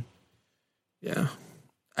fucking good. Yeah.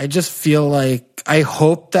 I just feel like I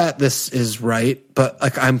hope that this is right, but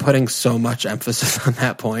like I'm putting so much emphasis on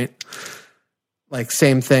that point. Like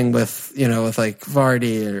same thing with, you know, with like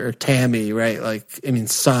Vardy or Tammy, right? Like I mean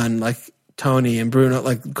Son, like Tony and Bruno,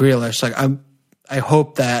 like Grealish. Like I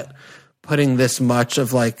hope that putting this much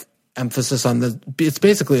of like emphasis on it's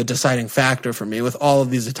basically a deciding factor for me with all of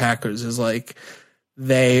these attackers is like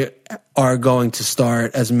they are going to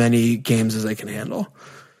start as many games as they can handle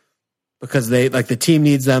because they like the team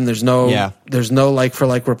needs them. There's no like for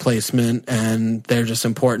like replacement and they're just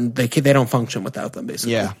important. They don't function without them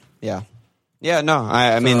basically. Yeah. No,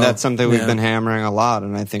 I mean that's something we've been hammering a lot,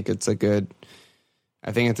 and I think it's a good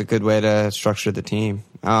way to structure the team.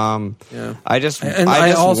 I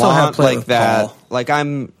also want like that. Paul. Like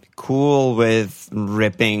I'm cool with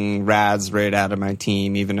ripping Raz right out of my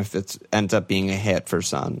team, even if it ends up being a hit for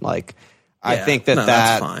Son. Like, I think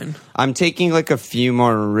that's fine. I'm taking like a few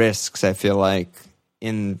more risks, I feel like,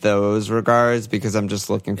 in those regards, because I'm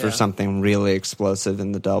just looking for something really explosive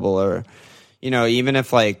in the double, or, you know, even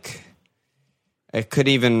if like, I could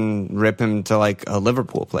even rip him to like a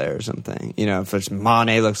Liverpool player or something. You know, if it's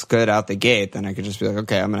Mane looks good out the gate, then I could just be like,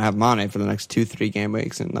 okay, I'm going to have Mane for the next 2-3 game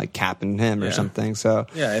weeks and like capping him or something. So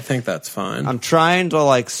yeah, I think that's fine. I'm trying to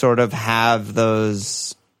like sort of have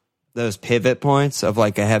those pivot points of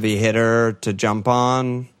like a heavy hitter to jump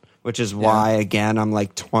on, which is why again I'm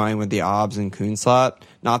like toying with the Obbs and Kuhn slot.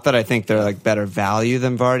 Not that I think they're like better value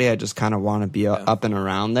than Vardy. I just kind of want to be up and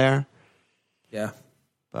around there. Yeah,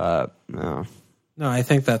 but no. No, I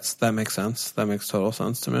think that makes sense. That makes total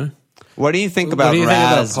sense to me. What do you think about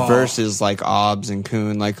Raz versus like Obbs and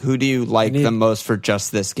Kuhn? Like, who do you like the most for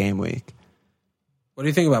just this game week? What do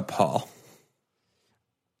you think about Paul?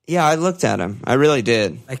 Yeah, I looked at him. I really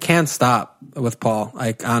did. I can't stop with Paul.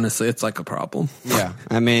 Like, honestly, it's like a problem. Yeah,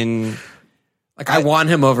 I mean, like I want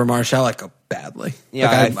him over Martial like badly.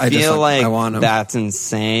 Yeah, like, I feel like I want him. That's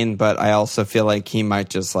insane, but I also feel like he might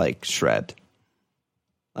just like shred.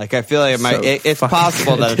 Like, I feel like it's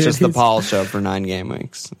possible that it's just the Paul show for 9 game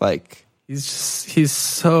weeks. Like, he's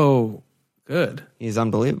so good. He's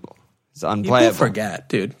unbelievable. He's unplayable. People forget,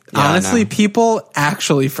 dude. Yeah, honestly, people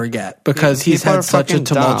actually forget because he's had such a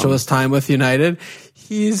tumultuous time with United.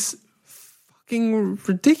 He's fucking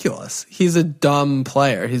ridiculous. He's a dumb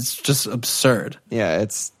player. He's just absurd. Yeah,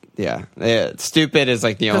 stupid is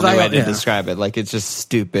like the only way to describe it. Like, it's just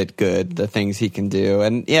stupid good, the things he can do.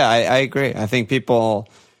 And yeah, I agree. I think people,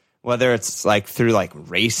 whether it's like through like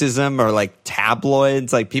racism or like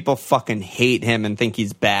tabloids, like people fucking hate him and think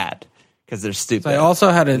he's bad because they're stupid. So I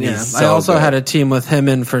also had had a team with him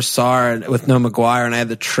in for Sarr and with no Maguire, and I had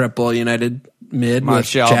the triple United mid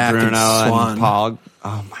Martial, with Jack Bruno, and Pog.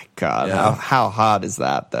 Oh my god, how hot is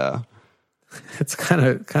that though? It's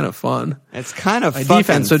kind of fun. It's kind of my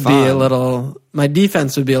defense would be a little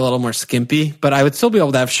more skimpy, but I would still be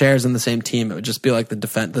able to have shares in the same team. It would just be like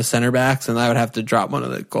the center backs, and I would have to drop one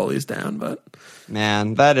of the goalies down. But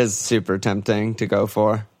man, that is super tempting to go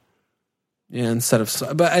for. Yeah,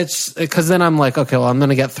 but it's because then I'm like, okay, well, I'm going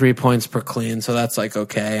to get 3 points per clean, so that's like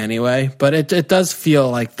okay anyway. But it does feel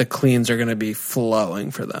like the cleans are going to be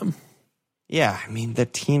flowing for them. Yeah, I mean, the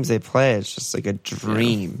teams they play, it's just like a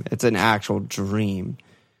dream. It's an actual dream.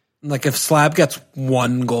 Like, if Slab gets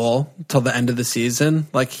 1 goal till the end of the season,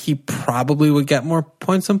 like, he probably would get more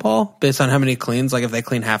points than Paul based on how many cleans. Like, if they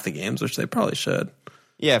clean half the games, which they probably should.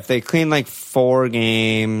 Yeah, if they clean like 4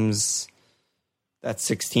 games, that's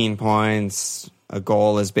 16 points. A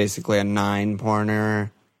goal is basically a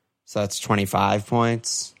 9-pointer. So that's 25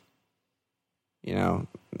 points. You know,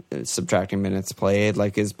 subtracting minutes played.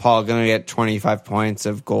 Like, is Paul going to get 25 points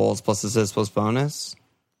of goals plus assists plus bonus?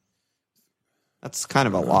 That's kind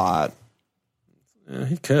of a lot. Yeah,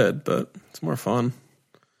 he could, but it's more fun.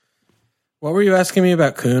 What were you asking me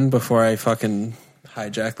about Kuhn before I fucking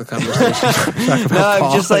hijack the conversation? No,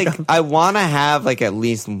 I'm just like, I want to have like at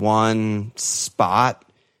least one spot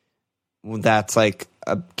that's like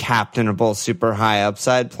a captainable super high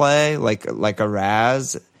upside play, like a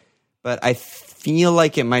Raz. But I feel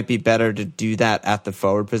like it might be better to do that at the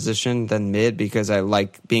forward position than mid, because I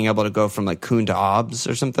like being able to go from like Kuhn to Obbs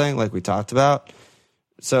or something like we talked about.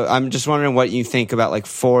 So I'm just wondering what you think about like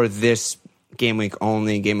for this game week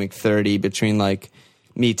only, game week 30, between like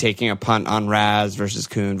me taking a punt on Raz versus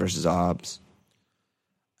Kuhn versus Obbs.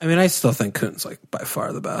 I mean, I still think Kuhn's like by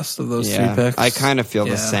far the best of those 3 picks. I kind of feel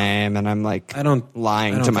the same, and I'm like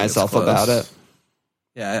lying to myself about it.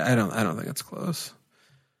 Yeah, I don't think it's close.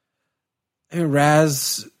 I mean,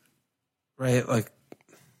 Raz, right? Like,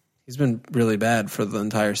 he's been really bad for the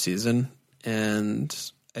entire season, and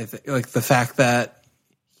I think like the fact that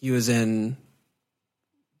he was in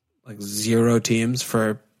like 0 teams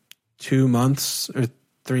for 2 months or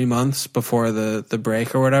 3 months before the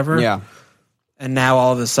break or whatever. Yeah. And now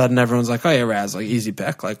all of a sudden everyone's like, oh yeah, Raz, like easy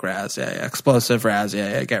pick, like Raz, yeah, explosive Raz,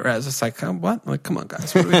 yeah, get Raz. It's like, what? Like, come on,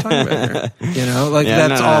 guys, what are we talking about here? You know, like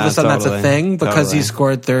all of a sudden that's a thing because he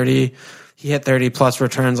scored 30. He hit 30 plus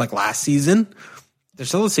returns like last season. They're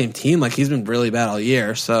still the same team. Like, he's been really bad all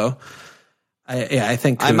year. So, I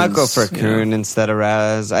think Kuhn's, I might go for Kuhn instead of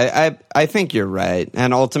Raz. I think you're right.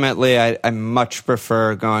 And ultimately, I much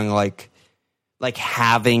prefer going like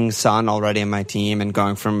having Son already in my team and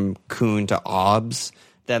going from Kuhn to Obbs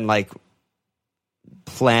than like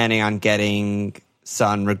planning on getting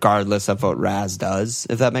Son regardless of what Raz does,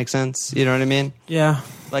 if that makes sense. You know what I mean? Yeah.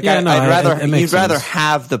 Like, I'd rather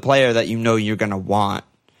have the player that you know you're going to want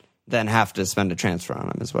than have to spend a transfer on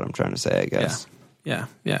him, is what I'm trying to say, I guess. Yeah.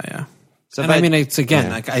 So and I mean, it's again,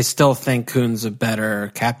 like, I still think Kuhn's a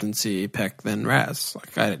better captaincy pick than Raz.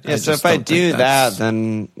 Like, so if I do that,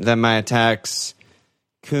 then my attacks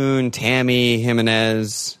Kuhn, Tammy,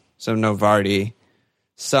 Jimenez, so no Vardy,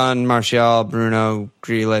 Son, Martial, Bruno,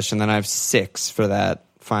 Grealish, and then I have 6 for that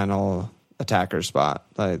final attacker spot.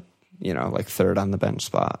 Like, you know, like third on the bench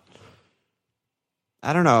spot.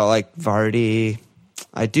 I don't know, like Vardy,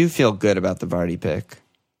 I do feel good about the Vardy pick.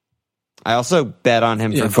 I also bet on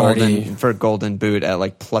him for golden boot at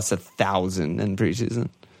like plus 1,000 in preseason.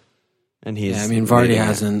 And Vardy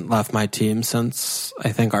hasn't left my team since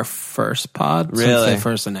I think our first pod. Really? Since they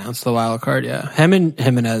first announced the wild card, yeah. Him and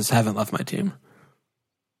Jimenez haven't left my team.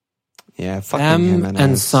 Yeah, fucking Jimenez.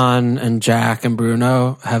 And Son and Jack and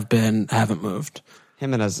Bruno haven't moved.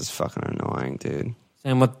 Jimenez is fucking annoying, dude.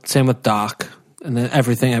 Same with Doc. And then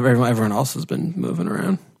everyone else has been moving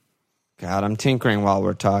around. God, I'm tinkering while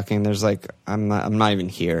we're talking. There's like I'm not even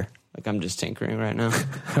here. Like, I'm just tinkering right now.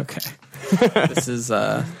 Okay. This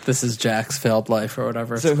is Jack's failed life or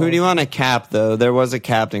whatever. So who do you want to cap, though? There was a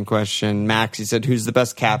captain question. Max, he said, who's the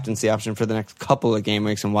best captaincy option for the next couple of game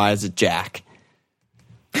weeks, and why is it Jack?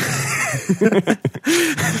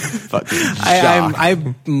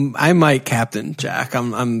 I might captain Jack.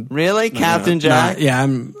 I'm really Captain Jack.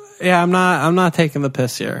 I'm not taking the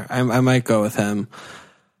piss here. I might go with him.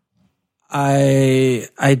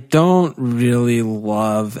 I don't really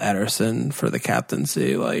love Ederson for the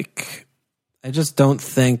captaincy. Like, I just don't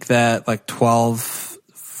think that like 12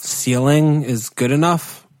 ceiling is good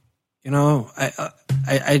enough. You know, I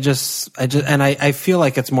feel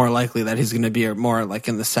like it's more likely that he's going to be more like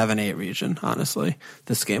in the 7-8 region, honestly,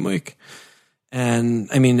 this game week. And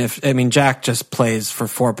Jack just plays for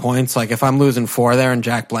 4 points. Like, if I'm losing 4 there and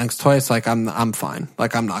Jack blanks twice, like I'm fine.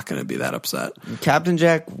 Like, I'm not going to be that upset. Captain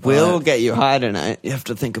Jack will get you high tonight. You have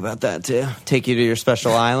to think about that too. Take you to your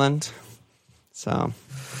special island. So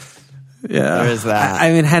yeah, there is that.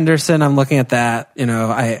 I mean, Henderson, I'm looking at that. You know,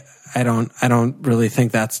 I don't really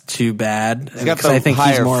think that's too bad. He's got the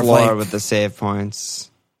higher floor with the save points.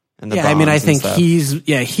 And the I think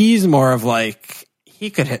he's more of like, he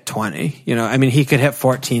could hit 20, you know, I mean, he could hit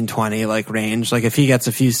 14, 20, like range. Like, if he gets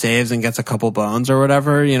a few saves and gets a couple bones or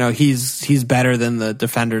whatever, you know, he's better than the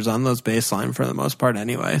defenders on those baseline for the most part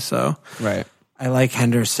anyway. So right. I like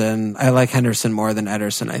Henderson. I like Henderson more than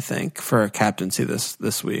Ederson, I think, for captaincy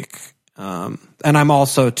this week. And I'm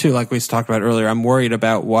also, too, like we talked about earlier, I'm worried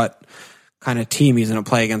about what kind of team he's going to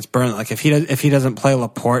play against Burnley. Like, if he doesn't play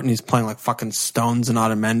Laporte and he's playing like fucking Stones and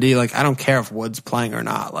Otamendi, like, I don't care if Wood's playing or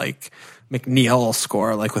not. Like, McNeil will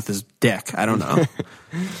score like with his dick. I don't know.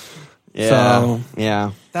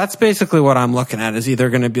 Yeah. That's basically what I'm looking at, is either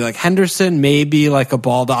going to be like Henderson, maybe like a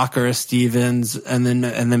Baldock or a Stevens, and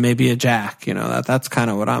then maybe a Jack. You know, that's kind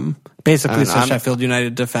of what I'm basically. So Sheffield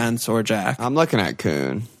United defense or Jack. I'm looking at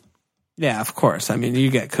Kuhn. Yeah, of course. I mean, you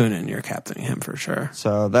get Kuhn and you're captaining him for sure.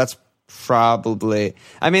 So that's probably,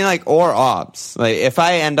 I mean, like, or Obbs. Like, if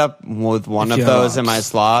I end up with one of those in my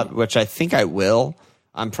slot, which I think I will,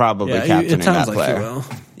 I'm probably captaining that player. You will.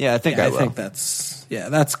 Yeah, I think I will. I think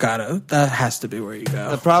that has to be where you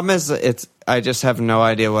go. The problem is I just have no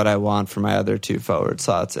idea what I want for my other two forward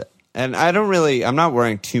slots. And I'm not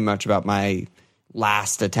worrying too much about my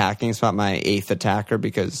last attacking spot, my eighth attacker,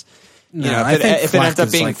 because if it ends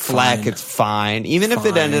up being Fleck, it's fine. Even if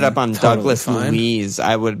it ended up on Douglas Luiz,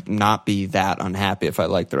 I would not be that unhappy if I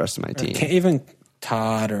liked the rest of my team. Even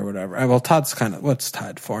Todd or whatever. Well, Todd's what's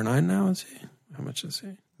Todd, 4.9 now, is he? How much is he?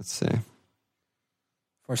 Let's see.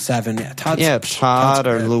 4.7, yeah. Todd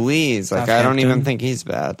or Luiz. Like, I don't even think he's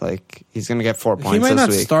bad. Like, he's going to get 4 points this week. He might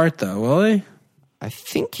not start, though, will he? I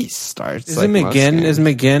think he starts. Is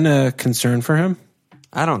McGinn a concern for him?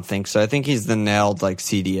 I don't think so. I think he's the nailed, like,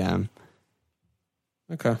 CDM.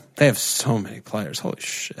 Okay. They have so many players. Holy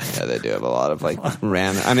shit. Yeah, they do have a lot of, like,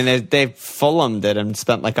 random. I mean, they Fulham'd it and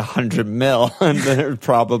spent, like, 100 mil, and they're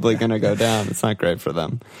probably going to go down. It's not great for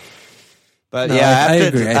them. But no, yeah, I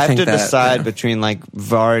have to decide between like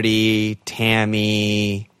Vardy,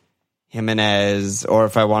 Tammy, Jimenez, or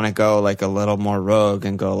if I want to go like a little more rogue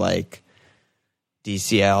and go like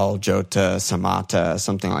DCL, Jota, Samata,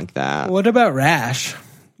 something like that. What about Rash?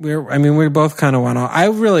 We both kind of went off. I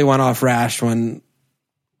really went off Rash when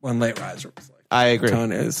Late Riser was like. I agree.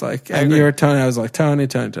 Tony was like, and you were Tony. I was like, Tony.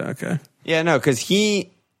 Okay. Yeah, no, because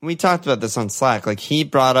we talked about this on Slack. Like, he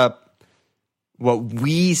brought up what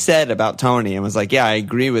we said about Tony and was like, yeah, I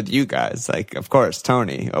agree with you guys. Like, of course,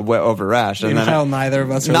 Tony over Rash. And then neither of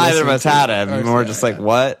us had him. And we're just like,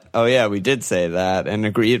 what? Oh, yeah, we did say that and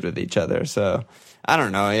agreed with each other. So, I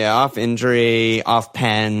don't know. Yeah, off injury, off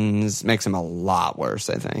pens, makes him a lot worse,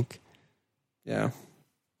 I think. Yeah.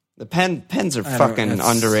 The pens are fucking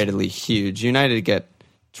underratedly huge. United get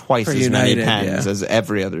twice as many pens as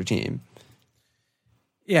every other team.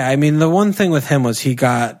 Yeah, I mean, the one thing with him was he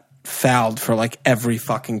got fouled for like every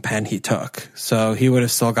fucking pen he took, so he would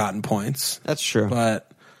have still gotten points. That's true,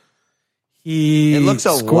 but it looks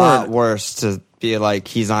a lot worse to be like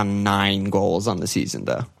he's on 9 goals on the season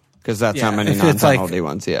though, because that's how many non-penalty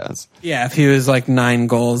ones he has. Yeah, if he was like 9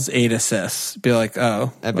 goals, 8 assists, be like,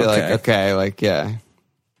 oh, I'd be like, okay, like yeah,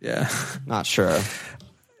 not sure.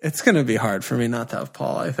 It's going to be hard for me not to have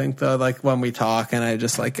Paul, I think, though. Like, when we talk and I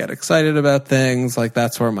just, like, get excited about things, like,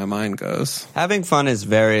 that's where my mind goes. Having fun is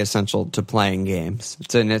very essential to playing games.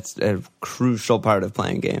 It's a crucial part of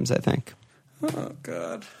playing games, I think. Oh,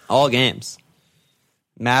 God. All games.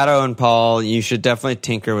 Matto and Paul, you should definitely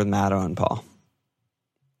tinker with Matto and Paul.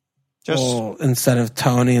 Instead of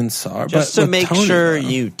Tony and Sar. Just to make sure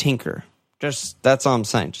you tinker. That's all I'm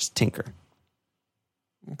saying. Just tinker.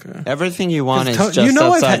 Okay. Everything you want is just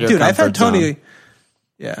outside your comfort I've had Tony. zone.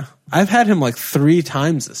 Yeah, I've had him like 3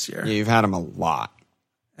 times this year. Yeah, you've had him a lot.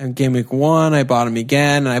 And game week 1, I bought him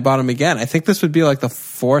again, and I bought him again. I think this would be like the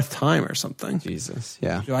 4th time or something. Jesus,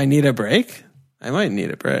 yeah. Do I need a break? I might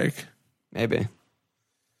need a break. Maybe.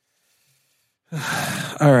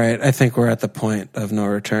 All right, I think we're at the point of no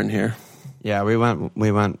return here. Yeah, we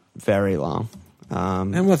went very long.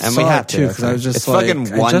 And we had to, because I was just it's fucking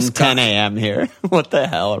 1:10 a.m. here. What the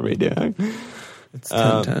hell are we doing? It's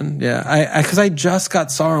 10:10. Yeah, because I just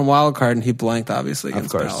got Saar on wildcard and he blanked obviously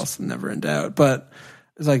against Palace, never in doubt. But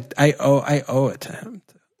it's like I owe it to him.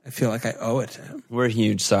 I feel like I owe it to him. We're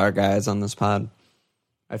huge Saar guys on this pod.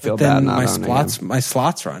 I feel bad not owning him. My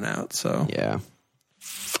slots run out. So yeah,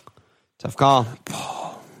 tough call.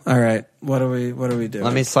 All right, what do we do?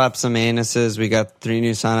 Let me slap some anuses. We got 3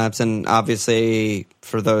 new signups, and obviously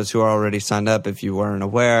for those who are already signed up, if you weren't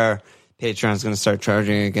aware, Patreon's going to start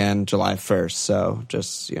charging again July 1st. So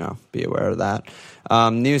just be aware of that.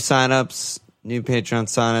 New signups, new Patreon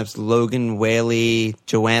signups: Logan Whaley,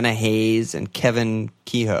 Joanna Hayes, and Kevin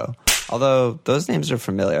Kehoe. Although those names are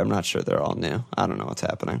familiar, I'm not sure they're all new. I don't know what's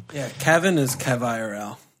happening. Yeah, Kevin is Kev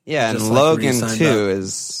IRL. Yeah, and Logan too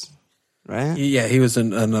is. right? He was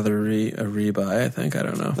in another rebuy, I think. I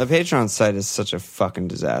don't know. The Patreon site is such a fucking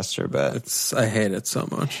disaster, but I hate it so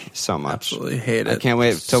much. So much. Absolutely hate it. I can't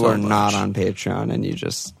wait till we're not on Patreon and you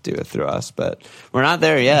just do it through us, but we're not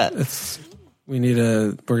there yet. We're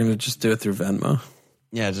going to just do it through Venmo.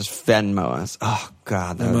 Yeah, just Venmo us. Oh,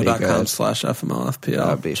 God, that would be good. Venmo.com/FMLFPL. That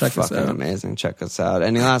would be fucking amazing. Check us out.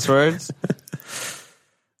 Any last words?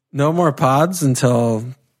 No more pods until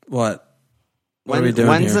what? What are we doing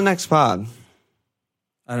When's here? the next pod?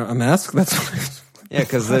 I'm asking. That's yeah,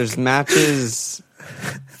 because there's matches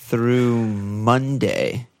through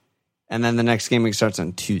Monday, and then the next game week starts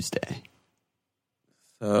on Tuesday.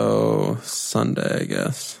 So Sunday, I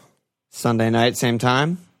guess. Sunday night, same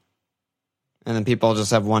time, and then people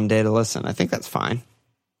just have one day to listen. I think that's fine.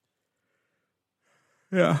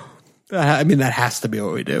 Yeah, I mean that has to be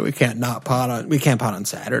what we do. We can't pod on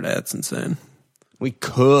Saturday. That's insane. We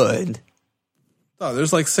could. Oh,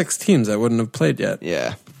 there's like 6 teams that wouldn't have played yet.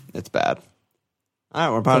 Yeah, it's bad. All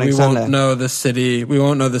right, we're podding Sunday. We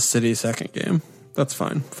won't know the City second game. That's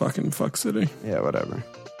fine. Fuck City. Yeah, whatever.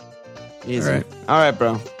 Easy. All right,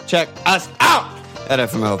 bro. Check us out at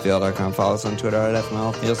FMLFPL.com. Follow us on Twitter at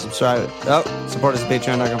FMLFPL. Subscribe. Support us at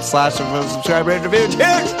Patreon.com/FML. Subscribe, rate, review.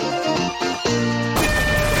 Cheers!